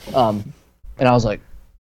way. And I was like,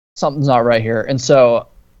 something's not right here. And so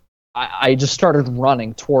I just started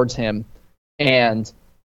running towards him, and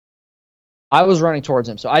I was running towards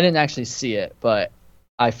him. So I didn't actually see it, but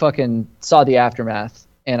I fucking saw the aftermath,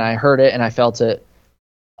 and I heard it and I felt it.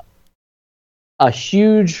 A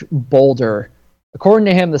huge boulder, according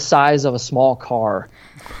to him, the size of a small car,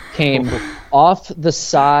 came off the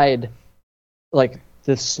side, like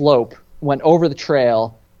the slope, went over the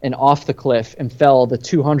trail and off the cliff and fell the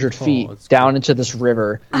 200 feet down into this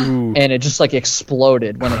river. And it just like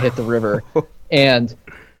exploded when it hit the river. And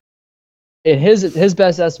his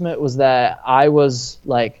best estimate was that I was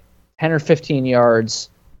like 10 or 15 yards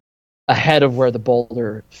ahead of where the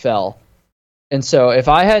boulder fell. And so if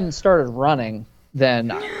I hadn't started running,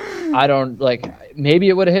 then I don't, like, maybe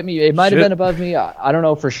it would have hit me. It might have been above me. I don't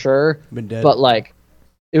know for sure. Been dead. But like,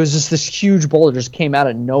 it was just this huge boulder just came out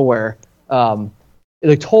of nowhere.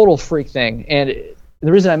 Like total freak thing. And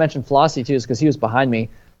the reason I mentioned Flossie too is because he was behind me.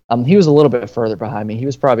 He was a little bit further behind me. He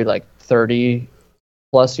was probably like 30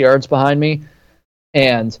 plus yards behind me.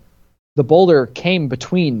 And the boulder came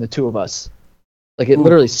between the two of us. Like it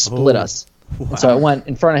literally split us. Wow. And so it went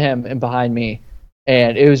in front of him and behind me.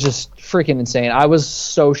 And it was just freaking insane. I was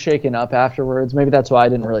so shaken up afterwards. Maybe that's why I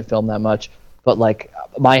didn't really film that much. But like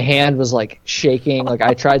my hand was like shaking. Like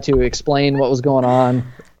I tried to explain what was going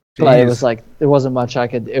on. But it was like there wasn't much I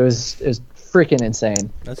could. It was freaking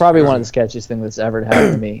insane. That's probably one of the sketchiest things that's ever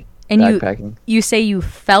happened to me. And backpacking. You say you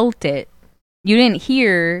felt it. You didn't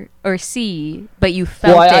hear or see, but you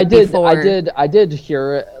felt I it did. before. I did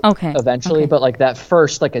hear it. Eventually, but like that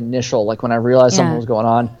first like initial, like when I realized something was going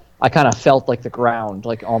on, I kind of felt like the ground,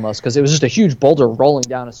 like almost, because it was just a huge boulder rolling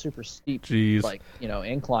down a super steep, like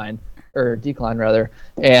incline or decline rather,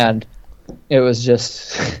 and it was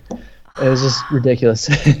just. It was just ridiculous.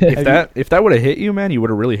 If that would have hit you, man, you would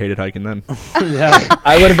have really hated hiking then. Yeah,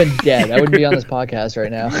 I would have been dead. I wouldn't be on this podcast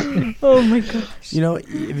right now. Oh my gosh!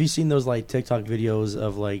 Have you seen those like TikTok videos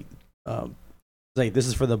of like this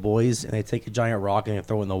is for the boys, and they take a giant rock and they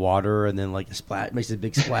throw it in the water, and then like makes a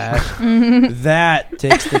big splash. That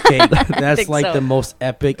takes the cake. That's like the most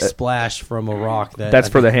epic splash from a rock. That's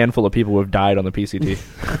for the handful of people who have died on the PCT.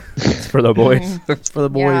 It's for the boys. It's for the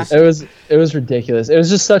boys. Yeah. It was ridiculous. It was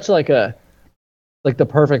just such like the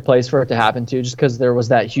perfect place for it to happen to, just because there was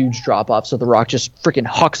that huge drop off. So the rock just freaking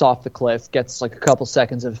hucks off the cliff, gets like a couple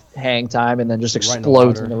seconds of hang time, and then just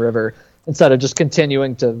explodes in the river instead of just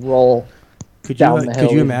continuing to roll. Could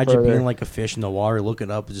you imagine being like a fish in the water,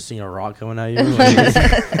 looking up and just seeing a rock coming at you?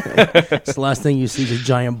 It's the last thing you see is a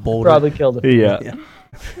giant boulder. Probably killed it.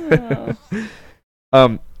 Yeah.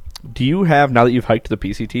 Do you have, now that you've hiked the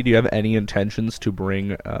PCT, do you have any intentions to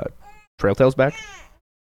bring Trail Tales back?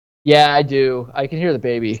 Yeah, I do. I can hear the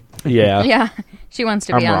baby. Yeah. Yeah. She wants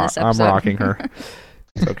to be on this episode. I'm rocking her.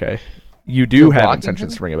 It's okay. You do have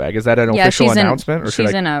intentions to bring it back. Is that an official announcement, or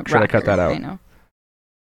should I cut that out? Right now.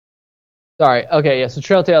 Sorry. Okay. Yeah. So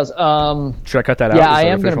Trail Tales. Should I cut that out? Yeah, I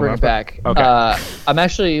am going to bring it back. Okay. I'm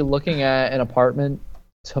actually looking at an apartment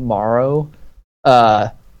tomorrow.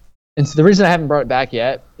 And so the reason I haven't brought it back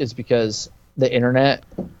yet is because the internet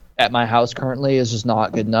at my house currently is just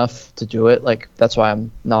not good enough to do it. Like that's why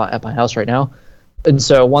I'm not at my house right now. And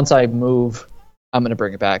so once I move, I'm gonna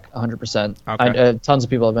bring it back 100%. Okay. Tons of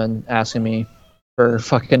people have been asking me for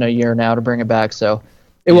fucking a year now to bring it back, so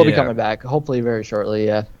it will be coming back. Hopefully, very shortly.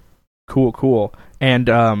 Yeah. Cool.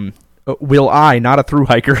 And will I, not a thru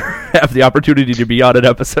hiker, have the opportunity to be on an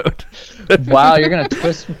episode? Wow, you're gonna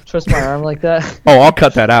twist my arm like that? Oh, I'll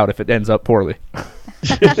cut that out if it ends up poorly.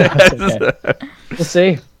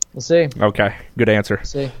 Okay. We'll see. Okay, good answer. We'll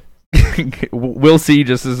see. We'll see.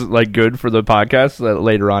 Just as like good for the podcast.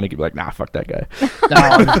 Later on, he could be like, "Nah, fuck that guy." No,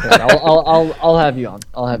 I'm just kidding. I'll have you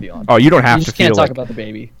on. Oh, you don't have You to just can't feel talk like. about the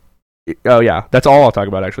baby. Oh yeah, that's all I'll talk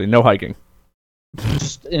about. Actually, no hiking.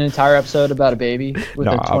 Just an entire episode about a baby with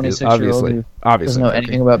a 26-year-old who obviously doesn't know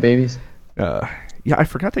anything about babies. Yeah, I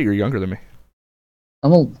forgot that you're younger than me.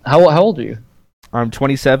 How old are you? I'm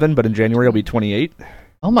 27, but in January I'll be 28.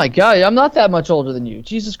 Oh my god, I'm not that much older than you.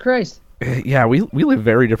 Jesus Christ. Yeah, we live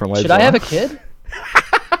very different lives. Should I have a kid?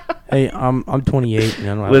 Hey, I'm 28 and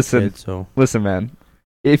I don't have Listen. a kid, so Listen, man.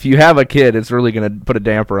 If you have a kid, it's really going to put a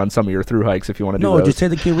damper on some of your through hikes if you want to do no, those. just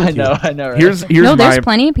take the kid with you. I know. Right? Here's No, there's my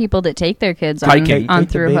plenty of people that take their kids Hiking. on Take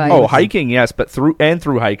the through baby. hikes. oh hiking, yes, but through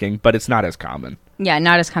hiking, but it's not as common. Yeah,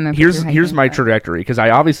 not as common. for Here's through here's hiking, my but- trajectory because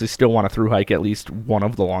I obviously still want to through hike at least one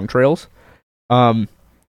of the long trails. And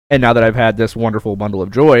now that I've had this wonderful bundle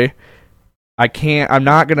of joy, I'm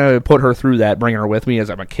not gonna put her through that, bring her with me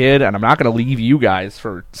as I'm a kid, and I'm not gonna leave you guys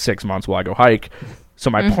for 6 months while I go hike. So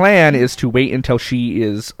my plan is to wait until she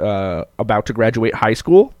is about to graduate high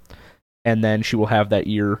school, and then she will have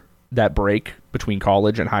that break between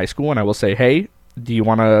college and high school, and I will say, hey, do you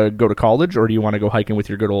want to go to college or do you want to go hiking with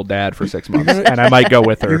your good old dad for 6 months? And I might go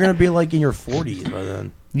with her. You're gonna be like in your 40s by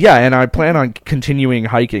then. Yeah, and I plan on continuing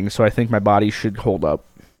hiking, so I think my body should hold up.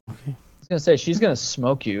 I was gonna say she's gonna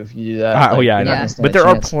smoke you if you do that. Oh yeah, I you're know. not gonna stand But a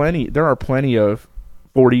chance. there are plenty of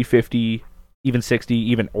 40, 50, even 60,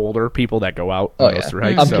 even older people that go out Oh on those yeah, through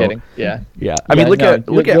hikes. I'm so, kidding. Yeah. Yeah, I mean, Yeah, look no, at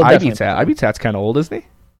you'll Ivy definitely- Tat. Ivy Tat's kind of old, isn't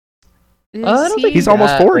he? Is I don't think He's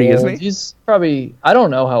almost that 40, old. isn't he? He's probably. I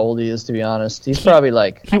don't know how old he is, to be honest. He's probably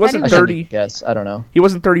like. He wasn't I shouldn't 30. guess. I don't know. He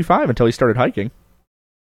wasn't 35 until he started hiking.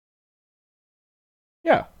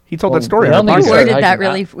 Yeah, he told Well, that story I on don't our think he podcast. started worded that hiking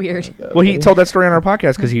really that- weird. Well, he told that story on our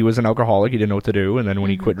podcast because he was an alcoholic. He didn't know what to do, and then when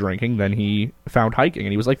he quit drinking, then he found hiking,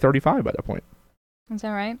 and he was like 35 by that point. Is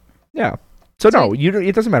that right? Yeah. So no,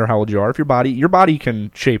 it doesn't matter how old you are. If your body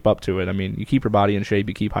can shape up to it. I mean, you keep your body in shape,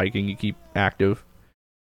 you keep hiking, you keep active.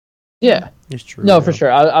 Yeah. It's true. No, for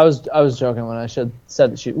sure. I was joking when I said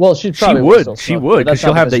that she. Well, she'd She probably would, still she smoke, would, but that's because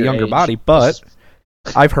she'll not have that your younger age. body. But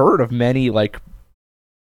I've heard of many like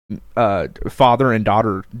father and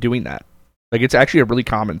daughter doing that. Like it's actually a really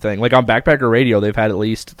common thing. Like on Backpacker Radio, they've had at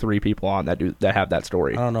least 3 people on that have that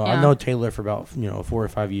story. I don't know. Yeah. I know Taylor for about 4 or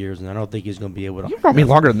 5 years, and I don't think he's gonna be able to. You've known me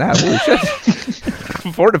longer than that. Holy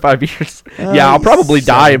shit. 4 to 5 years. Yeah, I'll probably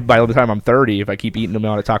die by the time I'm 30 if I keep eating the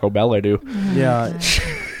amount of Taco Bell I do. Yeah,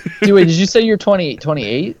 Wait, did you say you're 28?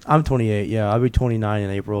 I'm 28. Yeah, I'll be 29 in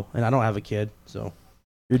April, and I don't have a kid, so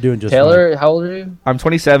you're doing just Taylor, how old are you? I'm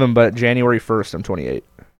 27, but January 1st, I'm 28.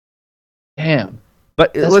 Damn,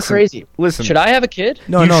 But that's listen, crazy. listen. Should I have a kid? fine.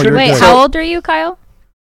 No, You no, should- you're Wait, good. how old are you, Kyle?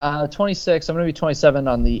 26. I'm gonna be 27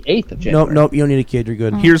 on the 8th of Nope, January. nope. You don't need a kid. You're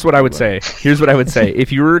good. Here's what I would say.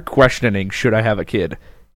 If you're questioning, should I have a kid?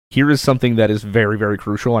 Here is something that is very, very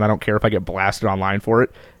crucial, and I don't care if I get blasted online for it.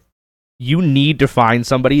 You need to find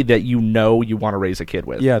somebody that you know you want to raise a kid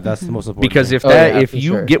with. Yeah, that's the most important. Because thing. if for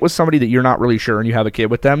you sure. get with somebody that you're not really sure and you have a kid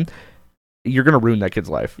with them, you're gonna ruin that kid's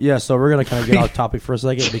life. Yeah, so we're gonna kind of get off topic for a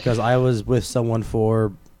second because I was with someone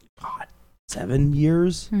for 7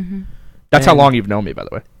 years. Mm-hmm. That's how And- long you've known me, by the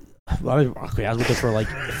way. I was with her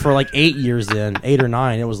for like 8 years then, 8 or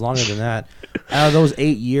 9. It was longer than that. Out of those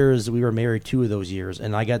 8 years, we were married 2 of those years,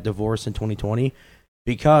 and I got divorced in 2020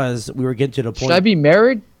 because we were getting to the point. Should I be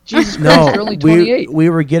married? Jesus Christ, No, you're only 28. we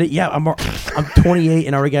were getting. Yeah, I'm 28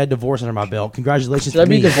 and I already got a divorce under my belt. Congratulations Should I to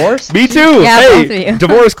be me. divorced? Me too. Yeah, both of Hey, you.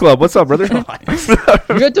 divorce club. What's up, brother?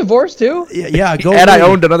 You got divorced too? Yeah, go. And I me.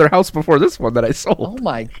 owned another house before this one that I sold. Oh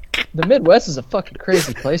my! The Midwest is a fucking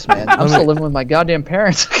crazy place, man. I'm still living with my goddamn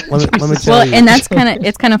parents. Let me Jesus. tell Well, you. and that's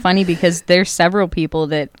kind of funny because there's several people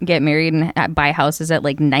that get married and buy houses at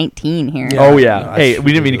like 19 here. Yeah. Oh yeah. No, Hey, that's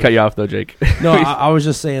we didn't mean to ridiculous. cut you off though, Jake. No, I was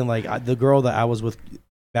just saying, like, the girl that I was with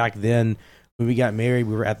back then, when we got married,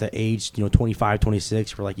 we were at the age, 25,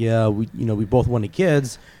 26. We're like, yeah, we both wanted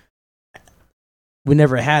kids. We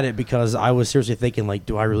never had it because I was seriously thinking, like,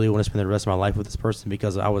 do I really want to spend the rest of my life with this person?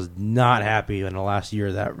 Because I was not happy in the last year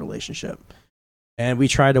of that relationship. And we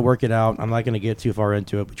tried to work it out. I'm not going to get too far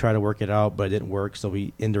into it. We tried to work it out, but it didn't work. So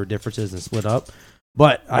we ended our differences and split up.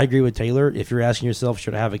 But I agree with Taylor. If you're asking yourself,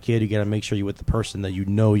 should I have a kid, you got to make sure you're with the person that you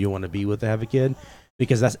know you want to be with to have a kid.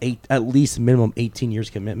 because that's at least minimum 18 years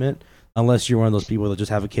commitment, unless you're one of those people that just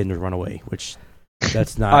have a kid and run away, which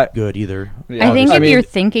that's not good either. I think if you're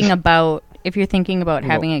thinking about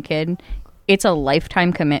having a kid, it's a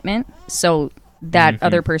lifetime commitment. So that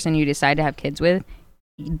other person you decide to have kids with,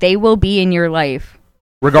 they will be in your life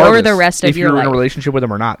regardless for the rest of your life. If you're in a relationship with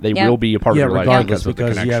them or not, they will be a part of your life regardless,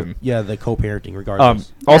 because of the connection. The co-parenting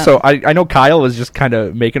regardless. Also, I know Kyle was just kind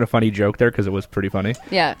of making a funny joke there because it was pretty funny.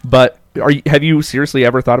 Yeah. But have you seriously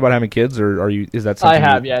ever thought about having kids, or is that something? I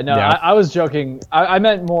have, yeah. No, yeah. I was joking. I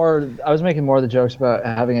meant more. I was making more of the jokes about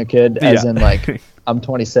having a kid, as in like I'm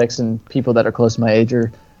 26 and people that are close to my age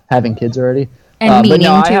are having kids already. And but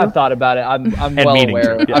no, I have thought about it. I'm well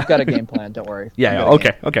aware. I've got a game plan. Don't worry. Yeah.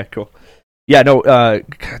 Okay. Cool. Yeah. No.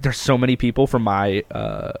 There's so many people from my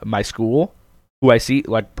my school who I see,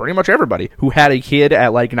 like pretty much everybody who had a kid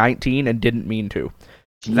at like 19 and didn't mean to.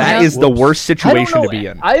 That is the worst situation to be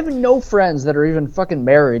in. I have no friends that are even fucking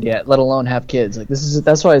married yet, let alone have kids. Like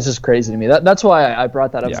that's why it's just crazy to me. That's why I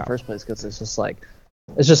brought that up in the first place, because it's just like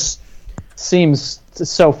it just seems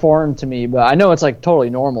so foreign to me. But I know it's like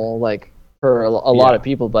totally normal, like for a lot of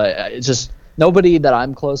people. But it's just nobody that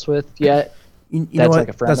I'm close with yet. You know what? Like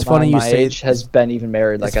a friend of mine my age has been even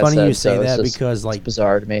married. Like I said, it's funny you say that because like it's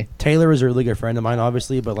bizarre to me. Taylor is a really good friend of mine,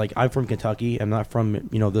 obviously, but like I'm from Kentucky. I'm not from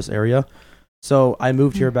this area. So I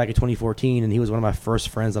moved here back in 2014, and he was one of my first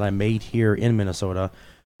friends that I made here in Minnesota.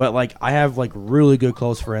 But like I have like really good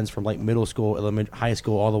close friends from like middle school, high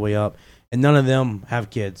school, all the way up, and none of them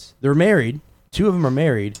have kids. They're married. 2 of them are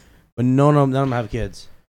married, but none of them have kids.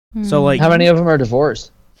 So like, how many of them are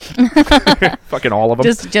divorced? Fucking all of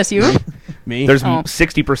them. Just you? Me. There's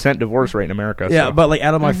 60% divorce rate in America. Yeah, so. but like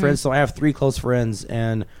out of my friends, so I have 3 close friends,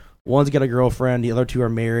 and one's got a girlfriend. The other 2 are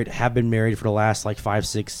married, have been married for the last like 5,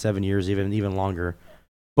 6, 7 years, even longer.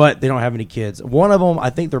 But they don't have any kids. One of them, I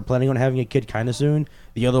think they're planning on having a kid kind of soon.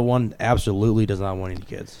 The other one absolutely does not want any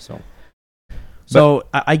kids. So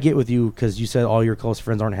I get with you because you said all your close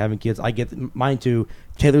friends aren't having kids. I get mine too.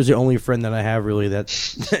 Taylor's the only friend that I have really that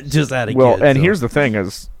just had a kid. Well, and here's the thing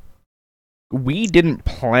is, we didn't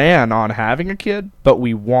plan on having a kid, but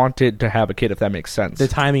we wanted to have a kid, if that makes sense. The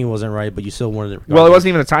timing wasn't right, but you still wanted it. Regardless. Well, it wasn't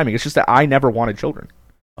even the timing. It's just that I never wanted children.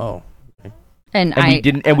 Oh. Okay. And we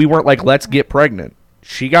didn't, and we weren't like, let's get pregnant.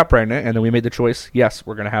 She got pregnant, and then we made the choice, yes,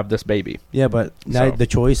 we're going to have this baby. Yeah, but now the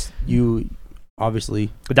choice, you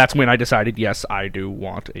obviously... But that's when I decided, yes, I do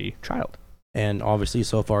want a child. And obviously,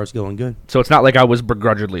 so far, it's going good. So it's not like I was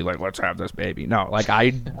begrudgingly like, let's have this baby. No, like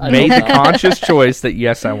I made the conscious choice that,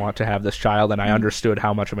 yes, I want to have this child, and I understood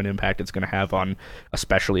how much of an impact it's going to have on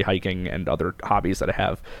especially hiking and other hobbies that I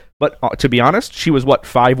have. But to be honest, she was,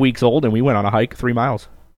 5 weeks old, and we went on a hike 3 miles.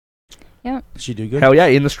 Yeah. Did she do good? Hell yeah,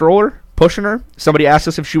 in the stroller, pushing her. Somebody asked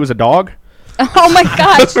us if she was a dog. Oh my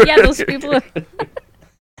gosh, yeah, those people are...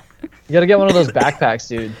 You gotta get one of those backpacks,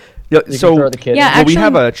 dude. Yeah, so throw the kid we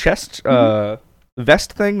have a chest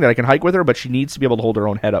vest thing that I can hike with her, but she needs to be able to hold her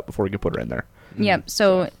own head up before we can put her in there. Yep.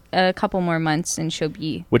 So a couple more months and she'll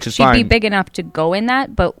be, she'd fine. Be big enough to go in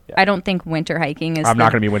that, but I don't think winter hiking is. I'm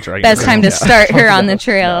not going to be winter hiking. Best time to start her on the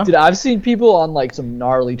trail. Dude, I've seen people on like some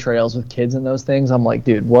gnarly trails with kids in those things. I'm like,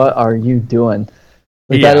 dude, what are you doing?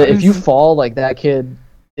 Like if you fall, like that kid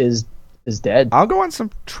is dead. I'll go on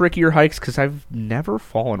some trickier hikes because I've never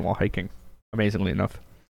fallen while hiking. Amazingly enough.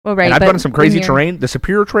 Well, right, and I've done some crazy terrain. The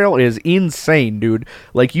Superior Trail is insane, dude.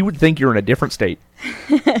 Like, you would think you're in a different state.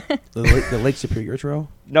 the Lake Superior Trail?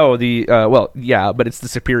 No, but it's the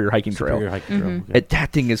Superior Hiking Trail. Okay.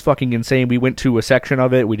 That thing is fucking insane. We went to a section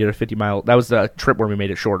of it. We did a 50-mile. That was the trip where we made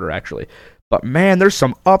it shorter, actually. But, man, there's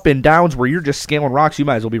some up and downs where you're just scaling rocks. You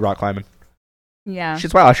might as well be rock climbing. Yeah.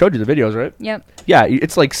 Shit's wild. I showed you the videos, right? Yep. Yeah,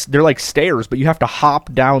 it's like, they're like stairs, but you have to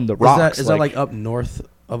hop down the rocks. Is that like up north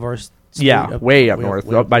of our state? Yeah, way up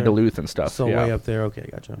north, up by Duluth and stuff. So way up there. Okay,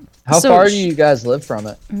 gotcha. How far do you guys live from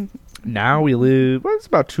it? Now we live. Well, it's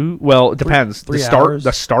about 2. Well, it depends. Three hours?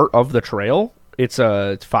 The start of the trail. It's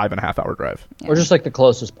a 5.5 hour drive. Or just like the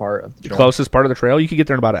closest part of the trail. Closest part of the trail. You could get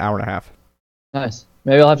there in about an hour and a half. Nice.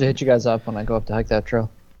 Maybe I'll have to hit you guys up when I go up to hike that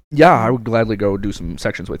trail. Yeah, I would gladly go do some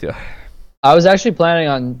sections with you. I was actually planning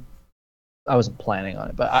on. I wasn't planning on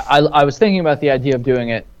it, but I was thinking about the idea of doing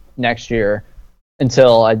it next year.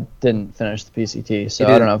 Until I didn't finish the PCT, so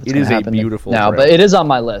I don't know if it's going to happen beautiful now. trail. But it is on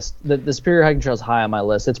my list. The Superior Hiking Trail is high on my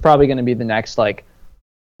list. It's probably going to be the next 200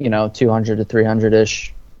 to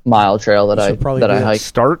 300-ish mile trail that I hike.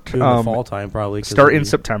 Start in the fall time probably. Start in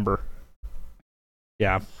September.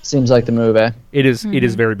 Yeah, seems like the move, eh? It is. Mm-hmm. It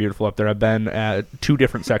is very beautiful up there. I've been at 2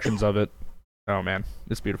 different sections of it. Oh man,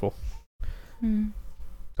 it's beautiful.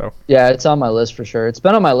 Yeah, it's on my list for sure. It's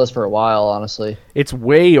been on my list for a while, honestly. It's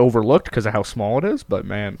way overlooked because of how small it is, but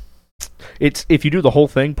man, it's if you do the whole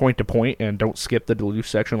thing point to point and don't skip the Duluth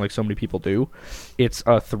section like so many people do, it's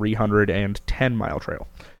a 310-mile trail.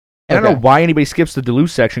 And I don't know why anybody skips the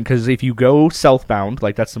Duluth section, because if you go southbound,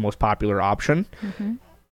 like that's the most popular option,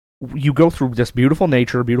 you go through this beautiful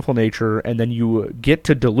nature, and then you get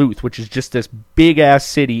to Duluth, which is just this big-ass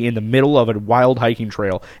city in the middle of a wild hiking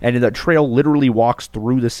trail, and the trail literally walks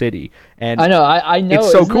through the city. And I know, I know.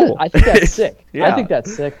 It's so cool. I think that's sick. Yeah. I think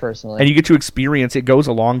that's sick, personally. And you get to experience, it goes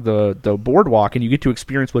along the boardwalk, and you get to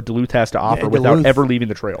experience what Duluth has to offer without Duluth, ever leaving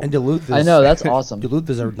the trail. And Duluth is, I know, that's awesome. Duluth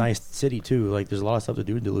is a nice city, too. Like, there's a lot of stuff to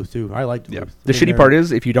do in Duluth, too. I like Duluth. The shitty part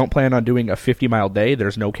is, if you don't plan on doing a 50-mile day,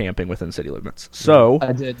 there's no camping within city limits. So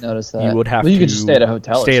I did notice that. you would have you to could just stay at a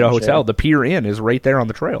hotel. Stay at a hotel. The Pier Inn is right there on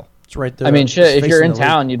the trail. It's right there. I mean, shit, if you're in facing the lake.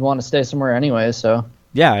 town, you'd want to stay somewhere anyway, so.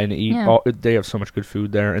 Yeah, and eat. Yeah. They have so much good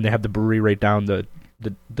food there, and they have the brewery right down the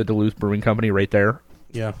Duluth Brewing Company right there.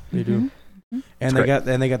 Yeah, they do. And It's they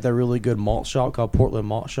great. got that really good malt shop called Portland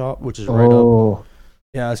Malt Shop, which is right up.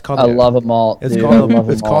 Yeah, it's called. I love a malt. It's dude. called. I love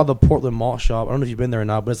a It's malt. called the Portland Malt Shop. I don't know if you've been there or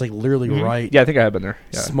not, but it's like literally right. Yeah, I think I have been there.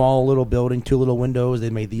 Yeah. Small little building, 2 little windows. They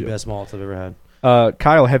made the best malts I've ever had.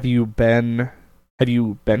 Kyle, have you been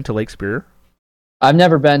to Lake Superior? I've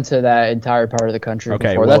never been to that entire part of the country Okay,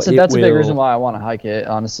 before. well, That's a big will- reason why I want to hike it,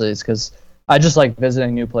 honestly. It's because I just like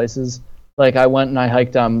visiting new places. Like, I went and I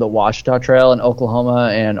hiked the Washita Trail in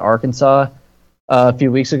Oklahoma and Arkansas a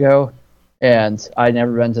few weeks ago, and I'd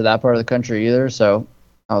never been to that part of the country either, so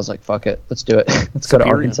I was like, fuck it, let's do it. Let's go to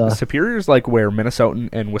Arkansas. Superior is like where Minnesotan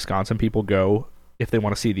and Wisconsin people go if they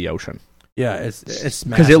want to see the ocean. Yeah, it's Because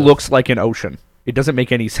massive. it looks like an ocean. It doesn't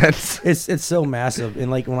make any sense. It's so massive. And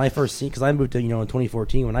like when I first seen, because I moved to in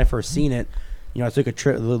 2014. When I first seen it, I took a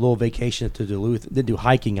trip, a little vacation to Duluth. Didn't do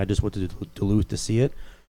hiking. I just went to Duluth to see it.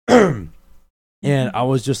 And I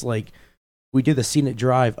was just like, we did the scenic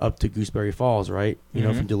drive up to Gooseberry Falls, right?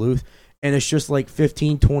 From Duluth. And it's just like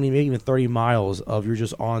 15, 20, maybe even 30 miles of you're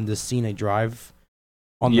just on this scenic drive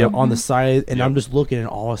on the side. And I'm just looking and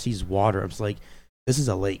all I see is water. I'm just like, this is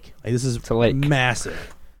a lake. Like, this is a lake.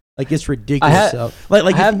 Massive. Like, it's ridiculous.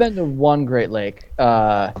 I have been to one Great Lake.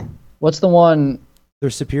 What's the one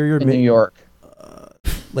there's Superior in New York?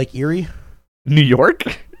 Lake Erie. New York?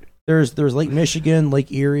 There's Lake Michigan,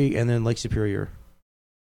 Lake Erie, and then Lake Superior.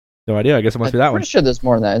 No idea. I guess it must be that I'm one. pretty sure there's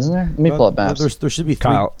more than that, isn't there? Let me pull up maps. There should be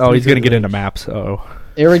 3. Kyle. Oh, he's going to get into maps. Oh.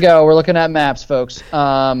 Here we go. We're looking at maps, folks.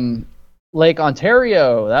 Lake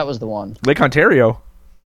Ontario. That was the one. Lake Ontario.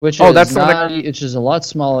 Which that's which is a lot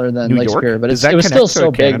smaller than New Lake York? Superior, but Does it that was still connect to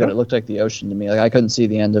so big Canada? that it looked like the ocean to me. Like, I couldn't see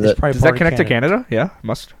the end of it. probably Does part that of connect to Canada? Yeah,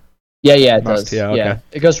 must. Yeah, it Must, does. yeah, okay.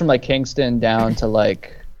 It goes from like Kingston down to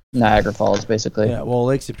like Niagara Falls, basically. Yeah, well,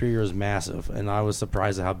 Lake Superior is massive, and I was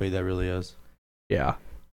surprised at how big that really is. Yeah.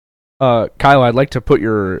 Kyle, I'd like to put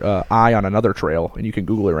your eye on another trail, and you can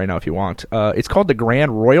Google it right now if you want. It's called the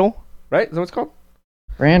Grand Royal, right? Is that what it's called?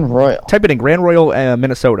 Grand Royal. Type it in, Grand Royal,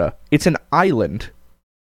 Minnesota. It's an island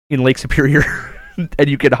in Lake Superior, and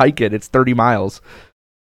you can hike it. It's 30 miles.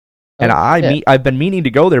 And I've been meaning to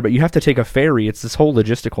go there, but you have to take a ferry. It's this whole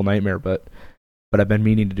logistical nightmare, but I've been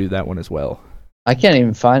meaning to do that one as well. I can't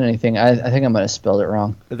even find anything. I think I might have spelled it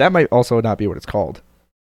wrong. That might also not be what it's called.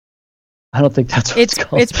 I don't think that's what it's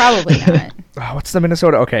called. It's probably not. Oh, what's the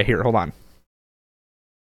Minnesota? Okay, here, hold on.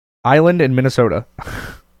 Island in Minnesota.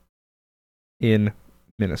 In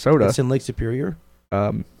Minnesota. It's in Lake Superior?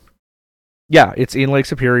 Yeah, it's in Lake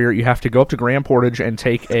Superior. You have to go up to Grand Portage and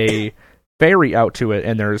take a ferry out to it,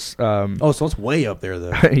 and there's... Oh, so it's way up there,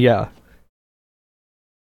 though. yeah.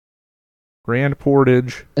 Grand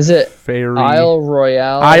Portage. Is it ferry. Isle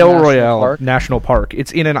Royale? National Park.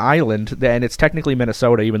 It's in an island, and it's technically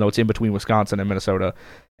Minnesota, even though it's in between Wisconsin and Minnesota.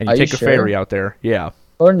 And you Are you take a sure? ferry out there. Yeah.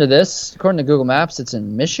 According to Google Maps, it's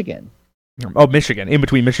in Michigan. Oh, Michigan. In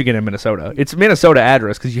between Michigan and Minnesota. It's Minnesota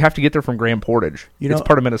address because you have to get there from Grand Portage. It's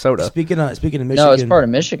part of Minnesota. Speaking of Michigan... No, it's part of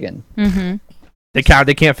Michigan. Mm-hmm. They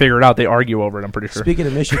can't figure it out. They argue over it, I'm pretty sure. Speaking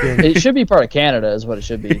of Michigan... It should be part of Canada is what it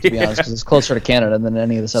should be, to be honest, because it's closer to Canada than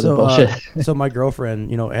any of this other bullshit. So my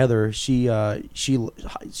girlfriend, Heather, she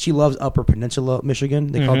loves Upper Peninsula,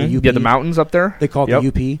 Michigan. They call it the UP. Yeah, the mountains up there. They call it the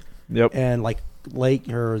UP. Yep. And like Lake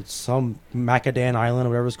or some Macadan Island or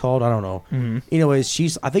whatever it's called. I don't know. Mm-hmm.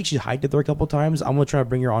 Anyways, I think she's hiked it there a couple times. I'm gonna try to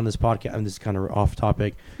bring her on this podcast. I'm just kind of off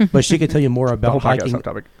topic, but she could tell you more The about whole podcast hiking. off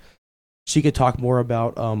topic. She could talk more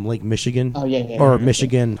about Lake Michigan. Oh yeah. Or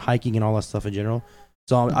Michigan hiking and all that stuff in general.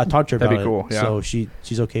 So I talked to her That'd about be cool, it. yeah. So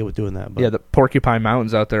she's okay with doing that. But Yeah, the Porcupine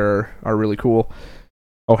Mountains out there are really cool.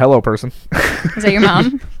 Oh, hello, person. Is that your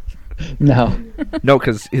mom? No. No,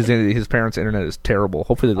 because his parents' internet is terrible.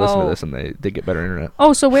 Hopefully they listen to Oh. this and they get better internet.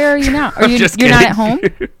 Oh, so where are you now? Are I'm you just you're not kidding.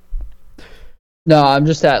 at home? No, I'm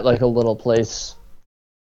just at like a little place.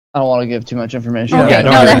 I don't want to give too much information. Okay, Yeah,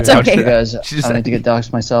 no, don't that's touch okay. You guys, I She's don't need to get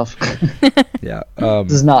doxxed myself. Yeah.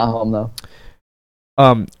 This is not home though.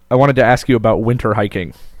 I wanted to ask you about winter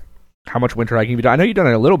hiking. How much winter hiking have you done? I know you've done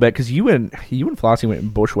it a little bit because you and Flossie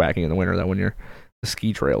went bushwhacking in the winter that one year. The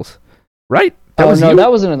ski trails. Right? That was you? That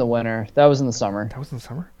wasn't in the winter. That was in the summer. That was in the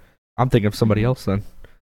summer? I'm thinking of somebody else then.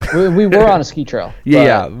 We were on a ski trail.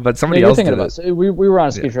 But somebody you're else thinking did about it. it. We were on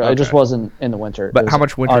a ski Yeah, trail. It just okay. wasn't in the winter. It But was how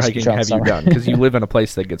much winter on a ski hiking trail in have you summer. done? Because you live in a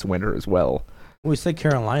place that gets winter as well. We said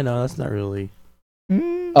Carolina. That's not really.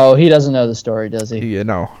 Oh, he doesn't know the story, does he? Yeah,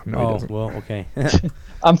 no, he Oh doesn't. well, okay.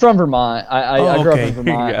 I'm from Vermont. I grew up okay. in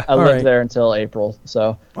Vermont. Yeah. I lived Alright. there until April.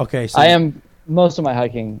 So Okay, so I am. Most of my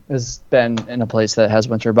hiking has been in a place that has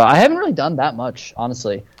winter, but I haven't really done that much,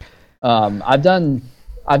 honestly. I've done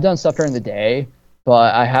stuff during the day,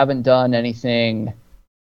 but I haven't done anything.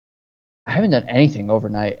 I haven't done anything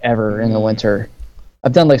overnight ever in the winter.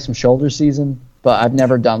 I've done like some shoulder season, but I've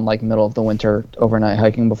never done like middle of the winter overnight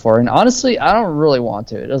hiking before. And honestly, I don't really want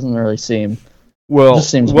to. It doesn't really seem. Well, Just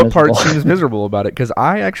seems what part miserable. seems miserable about it? Because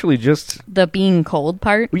I actually just... The being cold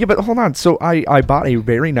part? Yeah, but hold on. So I bought a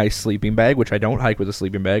very nice sleeping bag, which I don't hike with a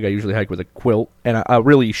sleeping bag. I usually hike with a quilt, and a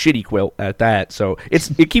really shitty quilt at that. So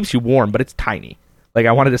it keeps you warm, but it's tiny. Like,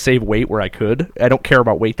 I wanted to save weight where I could. I don't care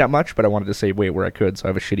about weight that much, but I wanted to save weight where I could, so I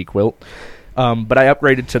have a shitty quilt. But I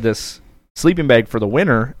upgraded to this sleeping bag for the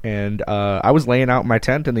winter, and I was laying out in my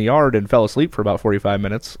tent in the yard and fell asleep for about 45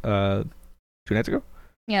 minutes 2 nights ago.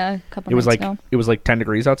 Yeah, a couple It was nights like ago. it was like 10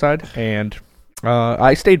 degrees outside, and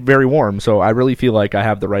I stayed very warm. So I really feel like I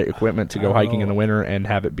have the right equipment to go hiking in the winter and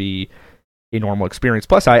have it be a normal experience.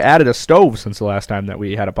 Plus, I added a stove since the last time that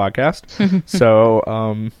we had a podcast, so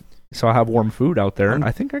I have warm food out there.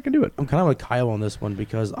 I think I can do it. I'm kind of with Kyle on this one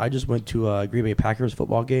because I just went to a Green Bay Packers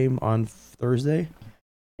football game on Thursday.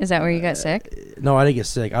 Is that where you got sick? No, I didn't get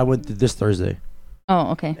sick. I went this Thursday,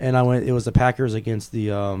 Oh, okay. and I went. It was the Packers against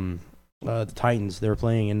the Titans. They were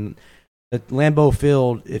playing in the Lambeau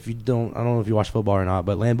Field. If you don't, I don't know if you watch football or not,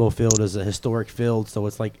 but Lambeau Field is a historic field, so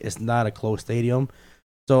it's not a close stadium.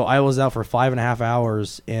 So I was out for 5.5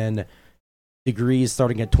 hours in degrees,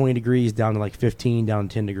 starting at 20 degrees down to like 15, down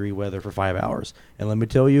to 10 degree weather for 5 hours. And let me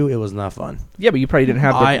tell you, it was not fun. Yeah, but you probably didn't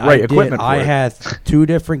have the right equipment for I it. had 2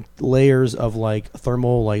 different layers of like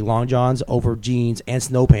thermal, like long johns over jeans and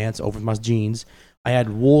snow pants over my jeans. I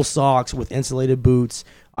had wool socks with insulated boots.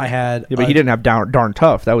 I had Yeah, but he didn't have darn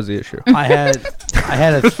tough. That was the issue. I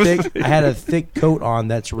had a thick coat on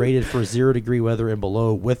that's rated for 0 degree weather and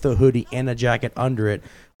below, with a hoodie and a jacket under it,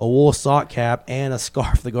 a wool sock cap, and a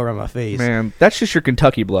scarf to go around my face. Man, that's just your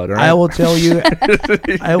Kentucky blood, all right? I will tell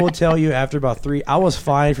you, after about 3, I was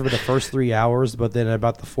fine for the first 3 hours, but then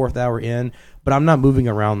about the 4th hour in, but I'm not moving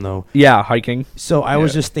around though. Yeah, hiking. So I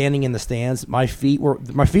was just standing in the stands. My feet were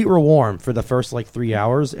warm for the first like 3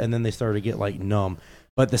 hours, and then they started to get like numb.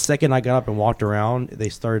 But the second I got up and walked around, they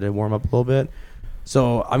started to warm up a little bit.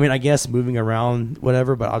 So I mean, I guess moving around,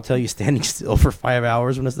 whatever. But I'll tell you, standing still for 5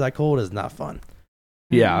 hours when it's that cold is not fun.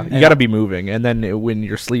 Yeah, you got to be moving. And then when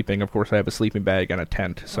you're sleeping, of course, I have a sleeping bag and a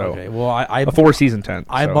tent. So Okay, well, I a 4-season tent.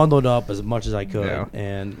 I so. bundled up as much as I could, Yeah.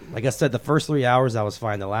 and like I said, the first 3 hours I was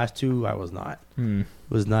fine. The last 2 I was not. Hmm.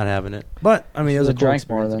 Was not having it. But I mean, it was a cool drank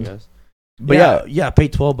more experience, I then. guess. But yeah, I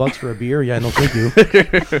paid $12 for a beer. Yeah, no, thank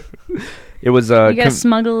you. It was You gotta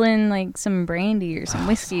smuggle in like some brandy or some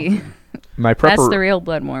whiskey. my That's the real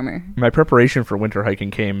blood warmer. My preparation for winter hiking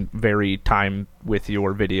came very timed with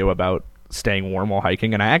your video about staying warm while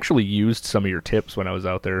hiking, and I actually used some of your tips when I was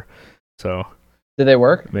out there. So Did they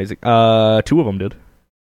work? amazing. 2 of them did.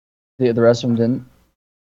 The rest of them didn't.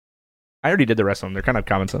 I already did the rest of them. They're kind of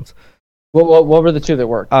common sense. What were the 2 that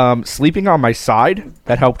worked? Sleeping on my side,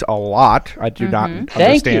 that helped a lot. I do not Thank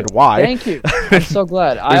understand you. why. Thank you. I'm so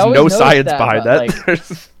glad. I There's always no noticed science behind but, that.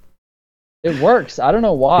 like, it works. I don't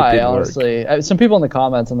know It why, did work. honestly. Some people in the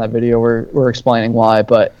comments on that video were explaining why,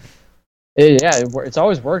 but it's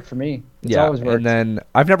always worked for me. It's yeah, always worked. and then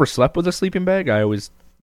I've never slept with a sleeping bag. I always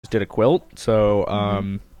just did a quilt.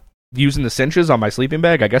 So using the cinches on my sleeping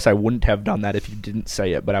bag, I guess I wouldn't have done that if you didn't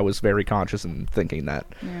say it, but I was very conscious in thinking that.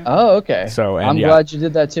 Yeah. Oh, okay. So and I'm glad you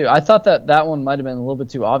did that too. I thought that one might have been a little bit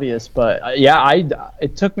too obvious, but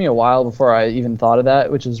it took me a while before I even thought of that,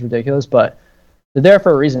 which is ridiculous, but they're there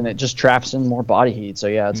for a reason. It just traps in more body heat, so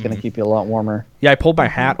yeah, it's going to keep you a lot warmer. Yeah, I pulled my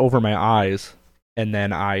hat over my eyes, and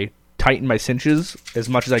then I tightened my cinches as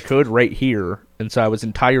much as I could right here, and so I was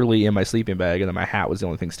entirely in my sleeping bag, and then my hat was the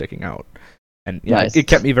only thing sticking out. And yeah, Nice. it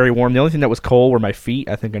kept me very warm. The only thing that was cold were my feet.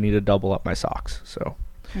 I think I need to double up my socks. So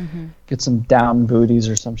Get some down booties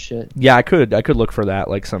or some shit. yeah, I could look for that,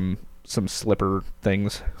 like some slipper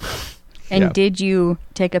things. And Yeah. did you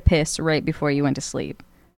take a piss right before you went to sleep?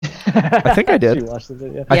 I think I did. You watched the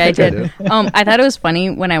video. Yeah, I think did. I thought it was funny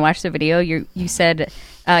when I watched the video. You said,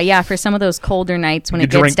 yeah, for some of those colder nights when You it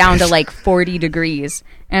gets drink down to piss. like 40 degrees,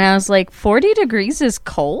 and I was like, 40 degrees is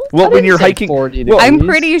cold. Well, when didn't you're say hiking, 40 well, I'm degrees.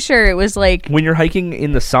 pretty sure it was like when you're hiking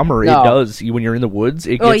in the summer, No. it does. When you're in the woods,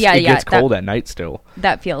 it gets, Oh, yeah, it yeah, gets cold at night still.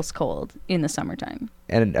 that feels cold in the summertime.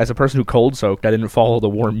 And as a person who cold soaked, I didn't follow the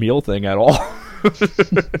warm meal thing at all.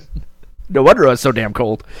 No wonder I was so damn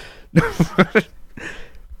cold.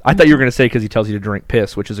 I thought you were going to say because he tells you to drink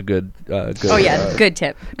piss, which is a good Oh yeah, good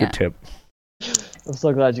tip. good Yeah. tip. I'm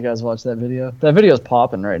so glad you guys watched that video. That video's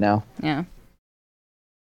popping right now. Yeah.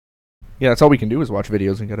 Yeah, that's all we can do is watch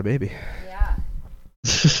videos and get a baby.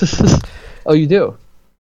 Oh, you do?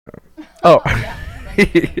 Oh.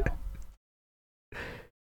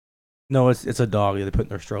 No, it's a dog that they put in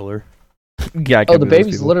their stroller. Yeah, I Oh, can't the do those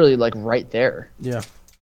baby's people. literally like right there. Yeah.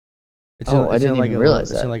 Oh, I didn't like even a,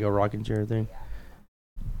 realize it's that. in like a rocking chair thing.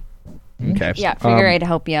 Okay. Yeah, figure I'd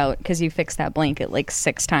help you out because you fixed that blanket like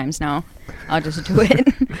 6 times now. I'll just do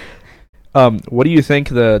it. What do you think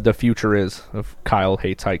the future is of Kyle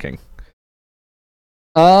Hates Hiking?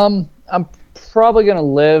 I'm probably gonna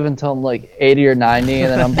live until I'm like 80 or 90,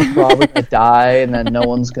 and then I'm probably gonna die, and then no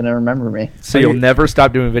one's gonna remember me. So you'll never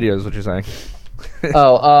stop doing videos, is what you're saying?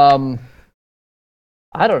 Oh,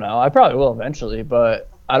 I don't know. I probably will eventually, but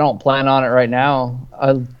I don't plan on it right now.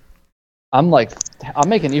 I'm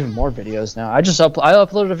making even more videos now. I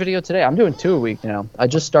uploaded a video today. I'm doing 2 a week now. I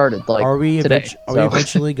just started like Are we today. are we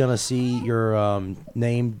eventually gonna see your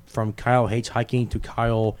name from Kyle Hates Hiking to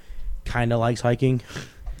Kyle Kinda Likes Hiking?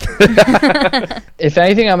 If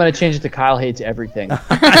anything, I'm gonna change it to Kyle Hates Everything.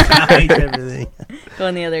 Kyle hates everything. Go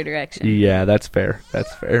in the other direction. Yeah, that's fair.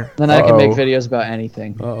 That's fair. Then I can make Uh-oh. videos about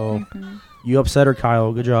anything. Uh oh. You upset her,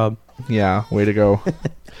 Kyle. Good job. Yeah, way to go.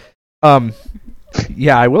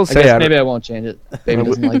 Yeah, I will I say guess maybe I won't change it. Baby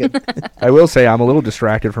doesn't like it. I will say I'm a little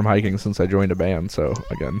distracted from hiking since I joined a band. So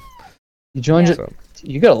again, You joined Yeah. it. so.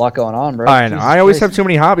 You got a lot going on, bro. I know. Jesus I always Christ. have too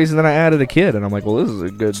many hobbies, and then I added a kid, and I'm like, well, this is a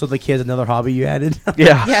good. So the kid's another hobby you added?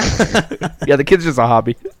 Yeah, Yeah. yeah. The kid's just a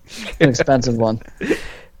hobby. an expensive one.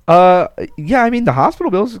 Yeah. I mean, the hospital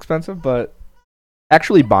bill is expensive, but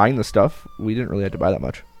actually buying the stuff, we didn't really have to buy that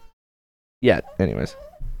much. Yet, anyways.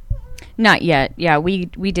 Not yet. Yeah, we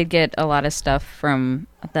did get a lot of stuff from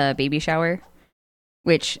the baby shower,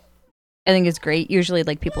 which I think is great. Usually,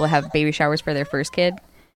 like, people have baby showers for their first kid,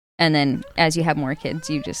 and then as you have more kids,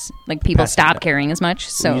 you just like people Pass it stop down. caring as much.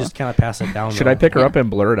 So, You just kind of pass it down. Should though. I pick her Yeah. up and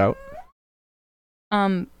blur it out? You're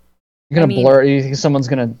gonna I mean- blur. You think someone's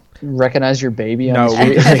gonna recognize your baby? On No, the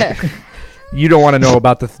we- street? Like, You don't want to know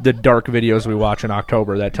about the dark videos we watch in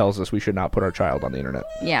October that tells us we should not put our child on the internet.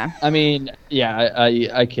 yeah, I mean, yeah,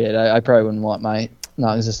 I kid. I probably wouldn't want my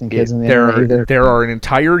non-existent kids in the internet either. There are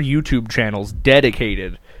entire YouTube channels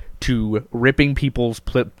dedicated to ripping people's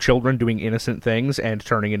children doing innocent things and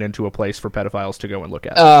turning it into a place for pedophiles to go and look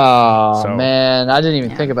at. Oh So- man, I didn't even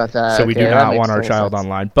Yeah. think about that. so we Okay, do that not makes want our total child sense.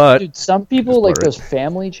 online. But Dude, some people Just like blur it. those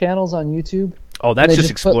family channels on YouTube. oh, that's they just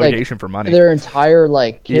just put, like, exploitation for money. Their entire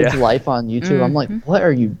like kid's Yeah. life on YouTube. I'm like, what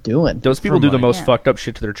are you doing? Those people For do the money. most Yeah. fucked up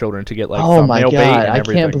shit to their children to get like Oh my thumbnail bait god, and I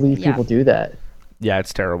everything. can't believe Yeah. people do that. Yeah,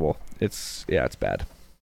 it's terrible. It's bad.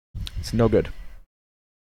 It's no good.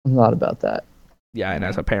 I'm not about that. Yeah, and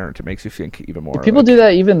as a parent, it makes you think even more. If people like- do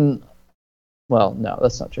that even, well, no,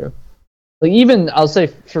 that's not true. Like even, I'll say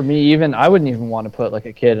for me, even I wouldn't even want to put like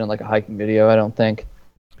a kid in like a hiking video. I don't think.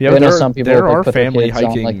 Yeah, I know there, some people there like, are put their family kids on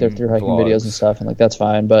hiking like their through hiking vlogs. videos and stuff, and like that's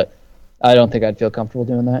fine. But I don't think I'd feel comfortable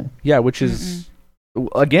doing that. Yeah, which is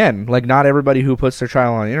again, like not everybody who puts their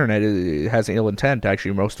child on the internet has ill intent.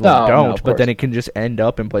 Actually, most of them No, don't. of but then course. it can just end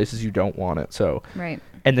up in places you don't want it. So, right.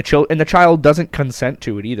 and the child doesn't consent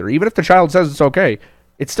to it either. Even if the child says it's okay,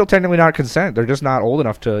 it's still technically not consent. They're just not old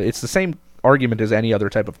enough to. It's the same argument as any other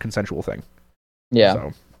type of consensual thing. Yeah.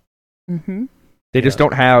 So Mm-hmm. they just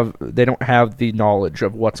don't have the knowledge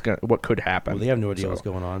of what could happen. Well, they have no idea So- what's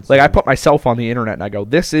going on. Like I so- put myself on the internet and I go,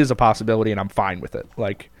 this is a possibility, and I'm fine with it.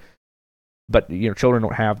 Like, but children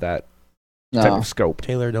don't have that type No. of scope.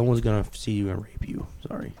 Taylor, no one's gonna see you and rape you.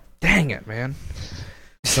 Sorry. Dang it, man.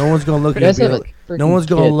 No one's gonna look You at guys you. have and be a like- No freaking one's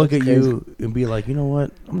gonna kid, look that's at crazy. you and be like, you know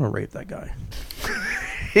what? I'm gonna rape that guy.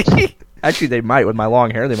 Actually, they might with my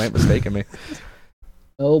long hair. They might mistake me.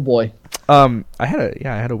 Oh boy. I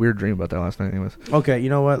had a weird dream about that last night. Anyways, Okay, you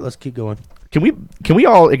know what? Let's keep going. can we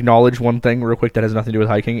all acknowledge one thing real quick that has nothing to do with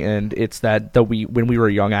hiking, and it's that when we were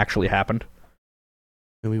young actually happened.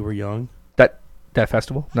 when we were young. That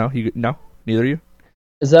festival? No, neither of you.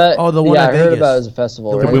 Is that? Oh, the one yeah, in I heard Vegas. about it as a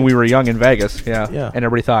festival. The Right? When we were young in Vegas, yeah. Yeah. And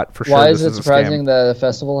everybody thought for sure Why this is it a surprising scam. that a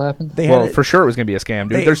festival happened? They Well, had it, for sure it was going to be a scam,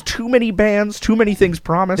 dude. There's too many bands, too many things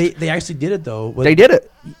promised. they actually did it though. They did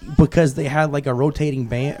it. because they had like a rotating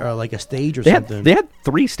band or like a stage or They something. had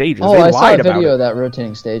 3 stages. Oh, they I saw a lied about video it. of that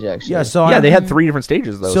rotating stage actually. yeah, so Yeah, I, they had 3 different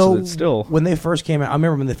stages though, so it's still. when they first came out, I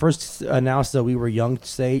remember when they first announced that we were young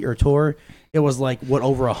stage or tour. It was like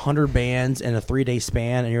over 100 bands in a 3-day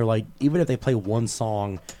span, and you're like, even if they play one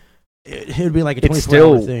song, it would be like a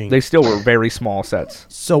 24-hour thing. They still were very small sets.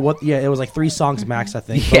 So what? Yeah, it was like 3 songs max, I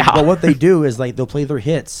think. Yeah. But what they do is like they'll play their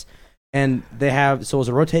hits, and they have so it was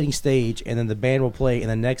a rotating stage, and then the band will play, and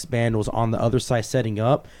the next band was on the other side setting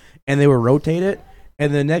up, and they would rotate it,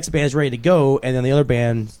 and the next band's ready to go, and then the other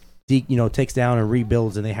band, takes down and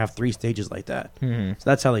rebuilds, and they have 3 stages like that. Mm-hmm. So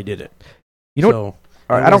that's how they did it. You know, So,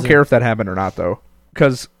 all right, I don't care if that happened or not though,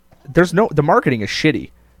 because the marketing is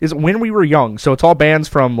shitty. Is when we were young, so it's all bands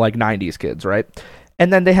from like 90s kids, right?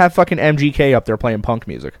 And then they have fucking MGK up there playing punk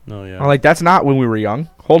music. No, yeah. I'm like, that's not when we were young.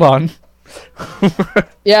 Hold on.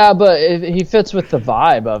 Yeah, but he fits with the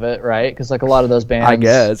vibe of it, right? Because like a lot of those bands, I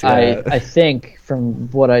guess, yeah. I think from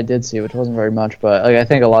what I did see, which wasn't very much, but like I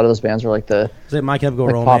think a lot of those bands were like the Is it My Chemical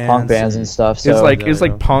like Romance pop punk bands and stuff. So It's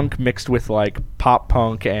like punk mixed with like pop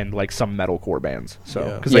punk and like some metalcore bands. So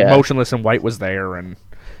Yeah. because like Yeah. Motionless and White was there and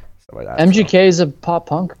stuff like that. MGK is a pop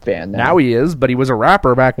punk band now. Now he is, but he was a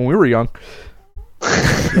rapper back when we were young.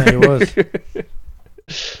 Yeah, it was.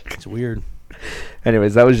 It's weird.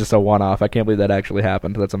 Anyways, that was just a one-off. I can't believe that actually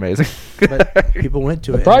happened. That's amazing. But people went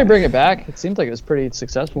to it. Probably bring it back. It seemed like it was pretty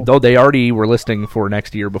successful. Though they already were listing for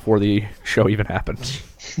next year before the show even happened.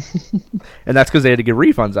 And that's because they had to give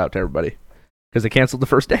refunds out to everybody because they canceled the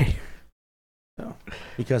first day.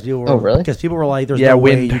 Because people were, Oh, really? Because people were like, "There's Yeah, no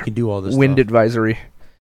way wind- you can do all this." Wind stuff. advisory.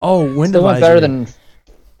 Oh, wind Still went advisory. better than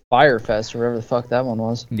Firefest or whatever the fuck that one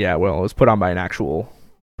was. Yeah, well, it was put on by an actual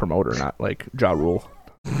promoter, not like Ja Rule.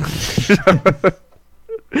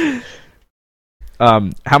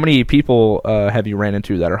 How many people have you ran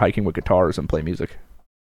into that are hiking with guitars and play music?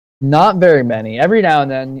 Not very many. Every now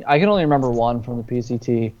and then, I can only remember one from the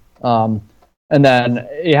PCT, and then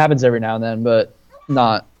it happens every now and then, but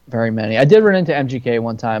not very many. I did run into MGK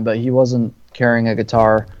one time, but he wasn't carrying a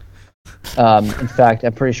guitar. In fact,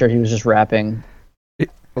 I'm pretty sure he was just rapping. Well,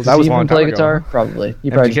 Does that was he a long even time play ago. guitar? Probably. He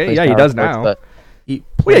probably just MGK? plays Yeah, he power does chords, now. But He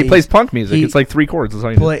Well, yeah, he plays punk music. he- It's like 3 chords. That's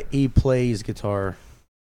all you need. He plays guitar.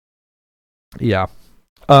 Yeah.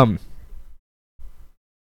 I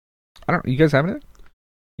don't. You guys have it?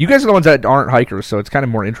 You guys are the ones that aren't hikers, so it's kind of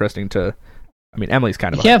more interesting to. I mean, Emily's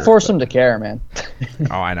kind of. you a can't hiker, force but- him to care, man.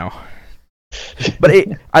 Oh, I know. But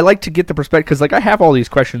I like to get the perspective because, like, I have all these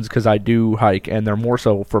questions because I do hike, and they're more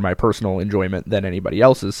so for my personal enjoyment than anybody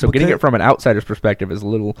else's. So getting Okay. it from an outsider's perspective is a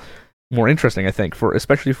little more interesting, I think,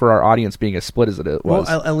 especially for our audience being as split as it was.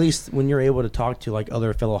 Well, at least when you're able to talk to like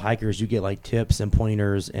other fellow hikers, you get like tips and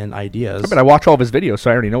pointers and ideas. But I watch all of his videos,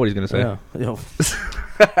 so I already know what he's going to say. Yeah. You know,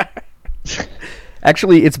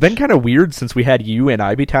 Actually, it's been kind of weird since we had you and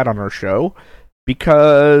Ibitat on our show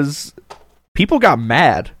because people got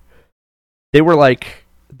mad. They were like,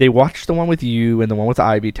 they watched the one with you and the one with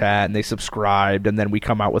Ibitat, and they subscribed, and then we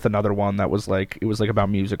come out with another one that was like, it was like about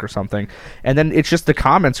music or something. And then it's just the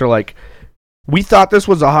comments are like, we thought this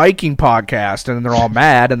was a hiking podcast, and then they're all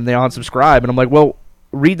mad, and they unsubscribe. And I'm like, well,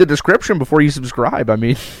 read the description before you subscribe. I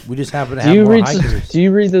mean, we just happen to Do have you more read? hikers. Do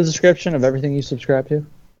you read the description of everything you subscribe to?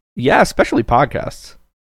 yeah, especially podcasts.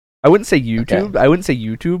 I wouldn't say YouTube. Okay. I wouldn't say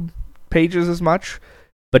YouTube pages as much,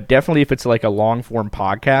 but definitely if it's like a long form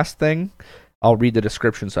podcast thing, I'll read the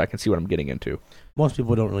description so I can see what I'm getting into. Most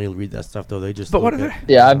people don't really read that stuff though. They just. But what look are at-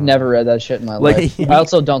 Yeah, I've never read that shit in my Like, life. I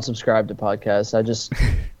also don't subscribe to podcasts. I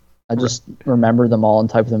just remember them all and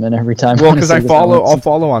type them in every time. Well, because honestly, I'll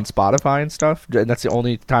follow on Spotify and stuff, and that's the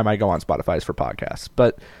only time I go on Spotify is for podcasts.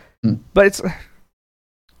 But it's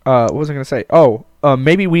what was I going to say? Oh,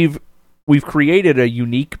 maybe we've created a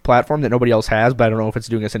unique platform that nobody else has, but I don't know if it's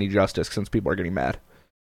doing us any justice since people are getting mad.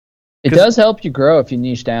 It does help you grow if you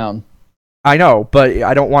niche down. I know, but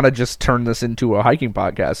I don't want to just turn this into a hiking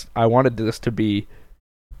podcast. I wanted this to be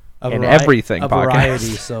an everything a podcast. variety.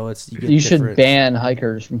 So it's get You should different- ban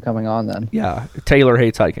hikers from coming on then. Yeah, Taylor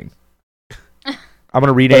hates hiking. I'm gonna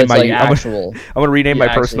But rename it's my like I'm actual. gonna rename He my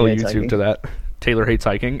actually personal hates YouTube hiking. to that. Taylor hates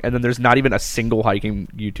hiking, and then there's not even a single hiking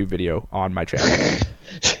YouTube video on my channel.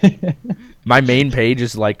 My main page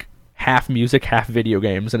is like half music, half video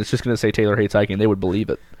games, and it's just gonna say Taylor hates hiking. They would believe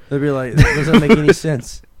it. They'd be like, "That doesn't make any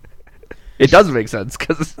sense." It does make sense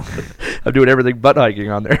because I'm doing everything but hiking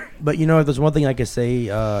on there. But if there's one thing I could say,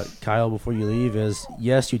 Kyle, before you leave, is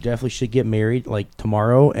yes, you definitely should get married like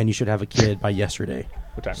tomorrow, and you should have a kid by yesterday.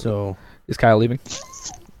 What time So is Kyle leaving?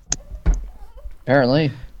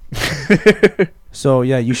 Apparently. So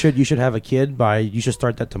yeah, you should have a kid by. You should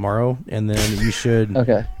start that tomorrow, and then you should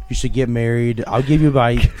Okay. you should get married. I'll give you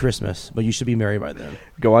by Christmas, but you should be married by then.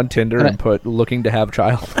 Go on Tinder Can I- and put looking to have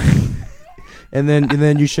child. And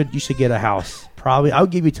then you should get a house. Probably I'll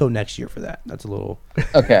give you till next year for that. That's a little.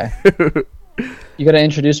 Okay. You got to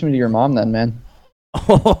introduce me to your mom then, man.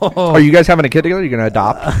 Are you guys having a kid together? You're gonna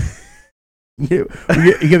adopt? you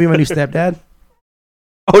gonna be my new stepdad?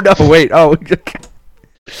 Oh no! Wait. Oh,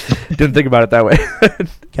 didn't think about it that way.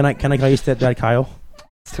 Can I call you stepdad, Kyle?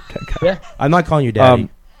 Yeah. I'm not calling you daddy.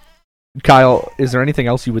 Kyle, is there anything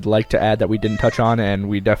else you would like to add that we didn't touch on? And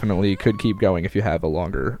we definitely could keep going if you have a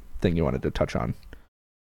longer thing you wanted to touch on.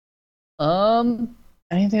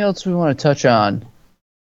 Anything else we want to touch on?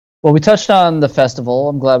 Well, we touched on the festival.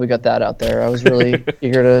 I'm glad we got that out there. I was really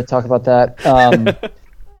eager to talk about that.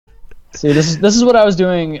 See, this is what I was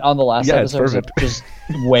doing on the last Yeah, it's episode, perfect. just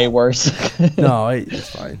way worse. No, it's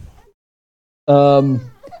fine.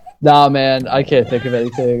 Nah, man, I can't think of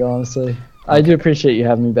anything, honestly. I do appreciate you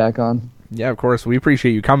having me back on. Yeah, of course. We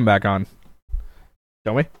appreciate you coming back on.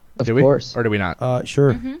 Don't we? Of Do we? course. Or do we not?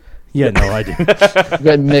 Sure. Mm-hmm. Yeah, no, I do. We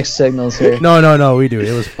got mixed signals here. No, we do.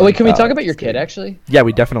 It was. Oh, wait, can we Uh, talk about your kid, actually? Yeah,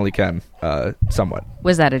 we definitely can. Somewhat.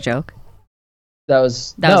 Was that a joke? That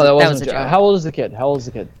was... That no, was a- that that wasn't was a a joke. joke. How old is the kid? How old is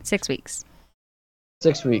the kid? 6 weeks.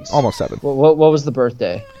 6 weeks. Almost 7. What was the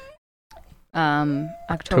birthday? October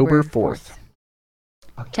October 4th.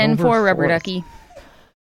 10-4 rubber 4th. ducky.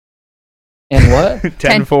 And what?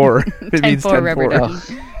 10-4. It means 10-4 rubber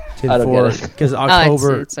 10-4. ducky. I don't get it. Because Oh,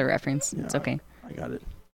 October. it's a reference. It's okay. I got it.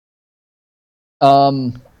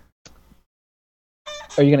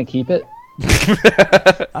 Are you gonna keep it?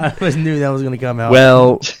 I always knew that was going to come out.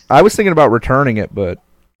 Well, I was thinking about returning it, but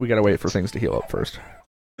we gotta wait for things to heal up first.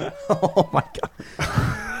 Oh my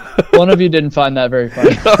god. One of you didn't find that very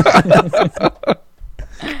funny.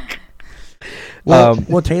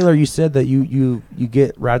 Well, Taylor, you said that you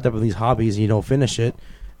get wrapped up in these hobbies and you don't finish it,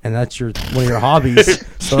 and that's one of your hobbies.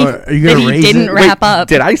 So are you That going he to raise didn't it? wrap up.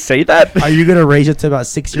 Did I say that? Are you going to raise it to about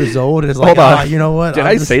 6 years old? And it's like, Hold on. you know what? Did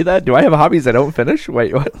I say that? Do I have hobbies I don't finish?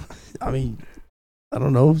 Wait, what? I mean, I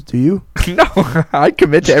don't know. Do you? No, I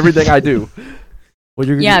commit to everything I do. What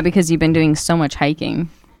you're Yeah, because you've been doing so much hiking.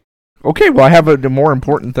 Okay, well, I have a more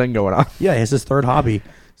important thing going on. Yeah, it's his third hobby.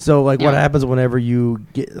 So, like, what Yeah. happens whenever you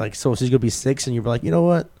get, like, so she's going to be 6 and you're like, you know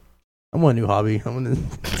what? I want a new hobby. I'm going to.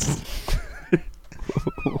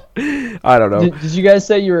 I don't know. Did you guys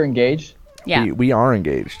say you were engaged? Yeah. We are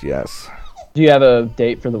engaged, yes. Do you have a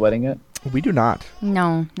date for the wedding yet? We do not.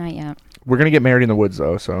 No, not yet. We're going to get married in the woods,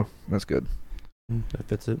 though, so that's good. That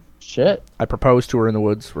fits it. Shit. I proposed to her in the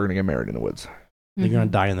woods. We're going to get married in the woods. You're Mhm. going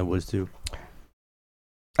to die in the woods, too.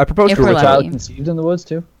 I proposed If to her we're with lucky. Child conceived in the woods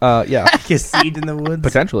too? yeah, Conceived in the woods?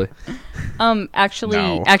 potentially. Actually,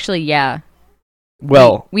 No. yeah.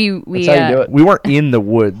 Well, we That's how you do it. we weren't in the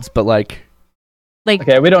woods, but like, like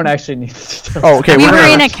Okay, we don't actually need to. oh, okay, we we're were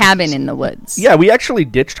gonna- in a cabin in the woods. Yeah, we actually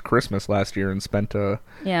ditched Christmas last year and spent a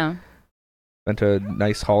Yeah.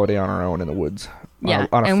 nice holiday on our own in the woods. Yeah,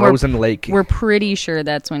 on a and frozen lake. We're pretty sure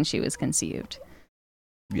that's when she was conceived.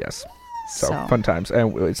 Yes. So, So, fun times,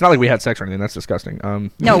 and it's not like we had sex or anything. That's disgusting.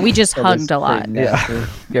 no, we just That is hugged a lot. pretty nasty.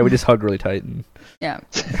 Yeah, we just hugged really tight. And Yeah.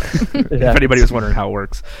 if anybody was wondering how it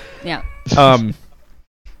works, Yeah.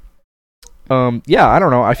 yeah, I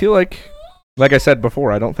don't know. I feel like I said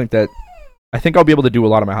before, I think I'll be able to do a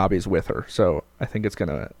lot of my hobbies with her. So I think I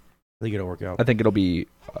think it'll work out. I think it'll be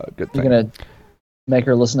a good You're thing. gonna make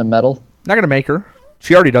her listen to metal? Not gonna make her.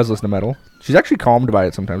 She already does listen to metal. She's actually calmed by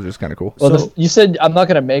it sometimes, which is kind of cool. Well, So- you said I'm not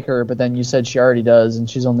gonna make her, but then you said she already does, and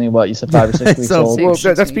she's only what you said 5 or 6 weeks So- old. Well,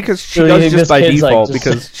 Six that's weeks. because she So you does think just this by kid's, like, default just,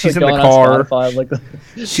 because she's in going the on car. Spotify, like,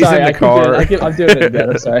 She's sorry, in the I keep car. I'm doing it again.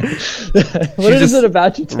 I'm sorry. What is just it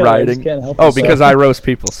about you, Taylor? I just riding. can't help Oh, myself. because I roast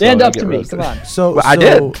people. So stand I up get to me. roasted. Come on. So, Well, I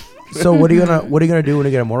did. So what are you gonna do when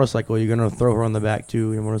you get a motorcycle? You're gonna throw her on the back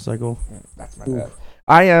too, your motorcycle?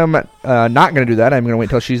 I am not going to do that. I'm going to wait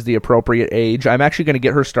until she's the appropriate age. I'm actually going to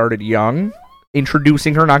get her started young,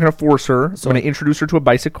 introducing her, not going to force her. So I'm going to introduce her to a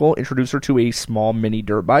bicycle, introduce her to a small mini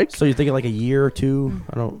dirt bike. So you're thinking like a year or two?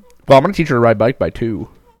 I don't. Well, I'm going to teach her to ride bike by 2.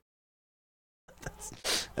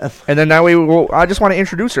 And then that way, I just want to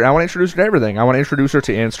introduce her. I want to introduce her to everything. I want to introduce her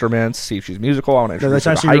to instruments, see if she's musical. I want to No, introduce that's her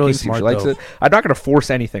to actually hiking, really see if she smart, likes though. it. I'm not going to force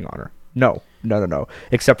anything on her. No. No.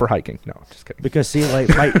 Except for hiking. No, just kidding. Because see, like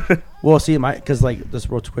because like this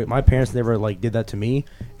real quick, my parents never like did that to me,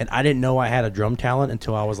 and I didn't know I had a drum talent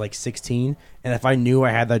until I was like 16. And if I knew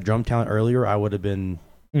I had that drum talent earlier, I would have been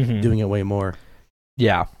doing it way more.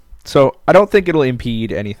 Yeah. So I don't think it'll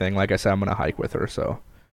impede anything. Like I said, I'm gonna hike with her. So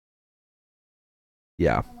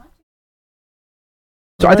yeah.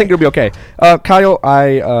 So I think it'll be okay. Kyle,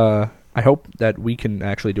 I hope that we can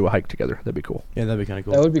actually do a hike together. That'd be cool. Yeah, that'd be kind of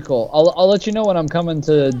cool. That would be cool. I'll let you know when I'm coming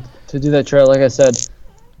to do that trail. Like I said,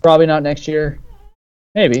 probably not next year.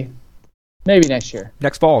 Maybe next year.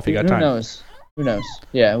 Next fall if you got time. Who knows?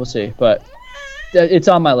 Yeah, we'll see. But it's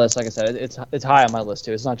on my list. Like I said, it's high on my list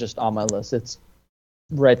too. It's not just on my list. It's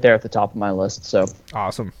right there at the top of my list. So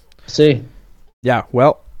awesome. See. Yeah.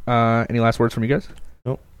 Well, any last words from you guys?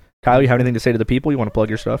 Nope. Kyle, you have anything to say to the people? You want to plug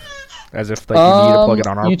your stuff? As if like you need to plug it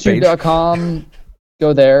on our page. YouTube.com.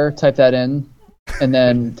 Go there, type that in, and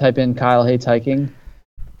then type in Kyle Hates Hiking,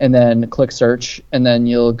 and then click search, and then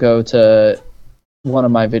you'll go to one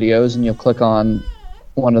of my videos, and you'll click on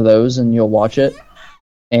one of those, and you'll watch it,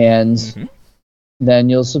 and then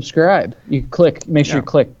you'll subscribe. Make sure you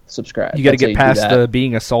click subscribe. You got to get past the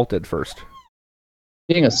being assaulted first.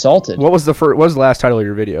 Being assaulted. What was the last title of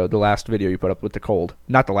your video? The last video you put up with the cold.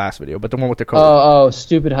 Not the last video, but the one with the cold. Oh,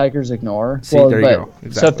 stupid hikers ignore. See, there you go.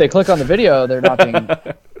 Exactly. So if they click on the video, they're not being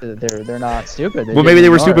they're not stupid. Well, maybe they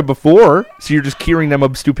were stupid before, so you're just curing them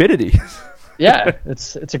of stupidity. Yeah,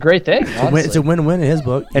 it's a great thing. It's a win-win in his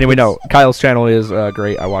book. Anyway, no, Kyle's channel is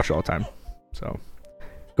great. I watch it all the time. So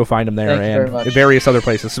go find him there and various other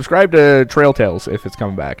places. Subscribe to Trail Tales if it's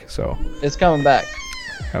coming back. So it's coming back.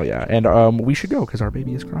 Hell yeah. And we should go because our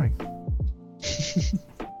baby is crying.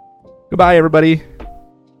 Goodbye, everybody.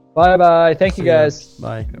 Bye-bye. Thank you, guys.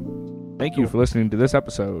 Bye. Thank you for listening to this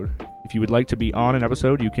episode. If you would like to be on an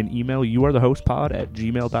episode, you can email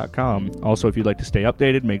youarethehostpod@gmail.com. Also, if you'd like to stay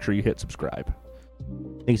updated, make sure you hit subscribe.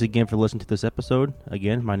 Thanks again for listening to this episode.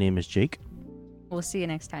 Again, my name is Jake. We'll see you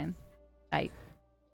next time. Bye.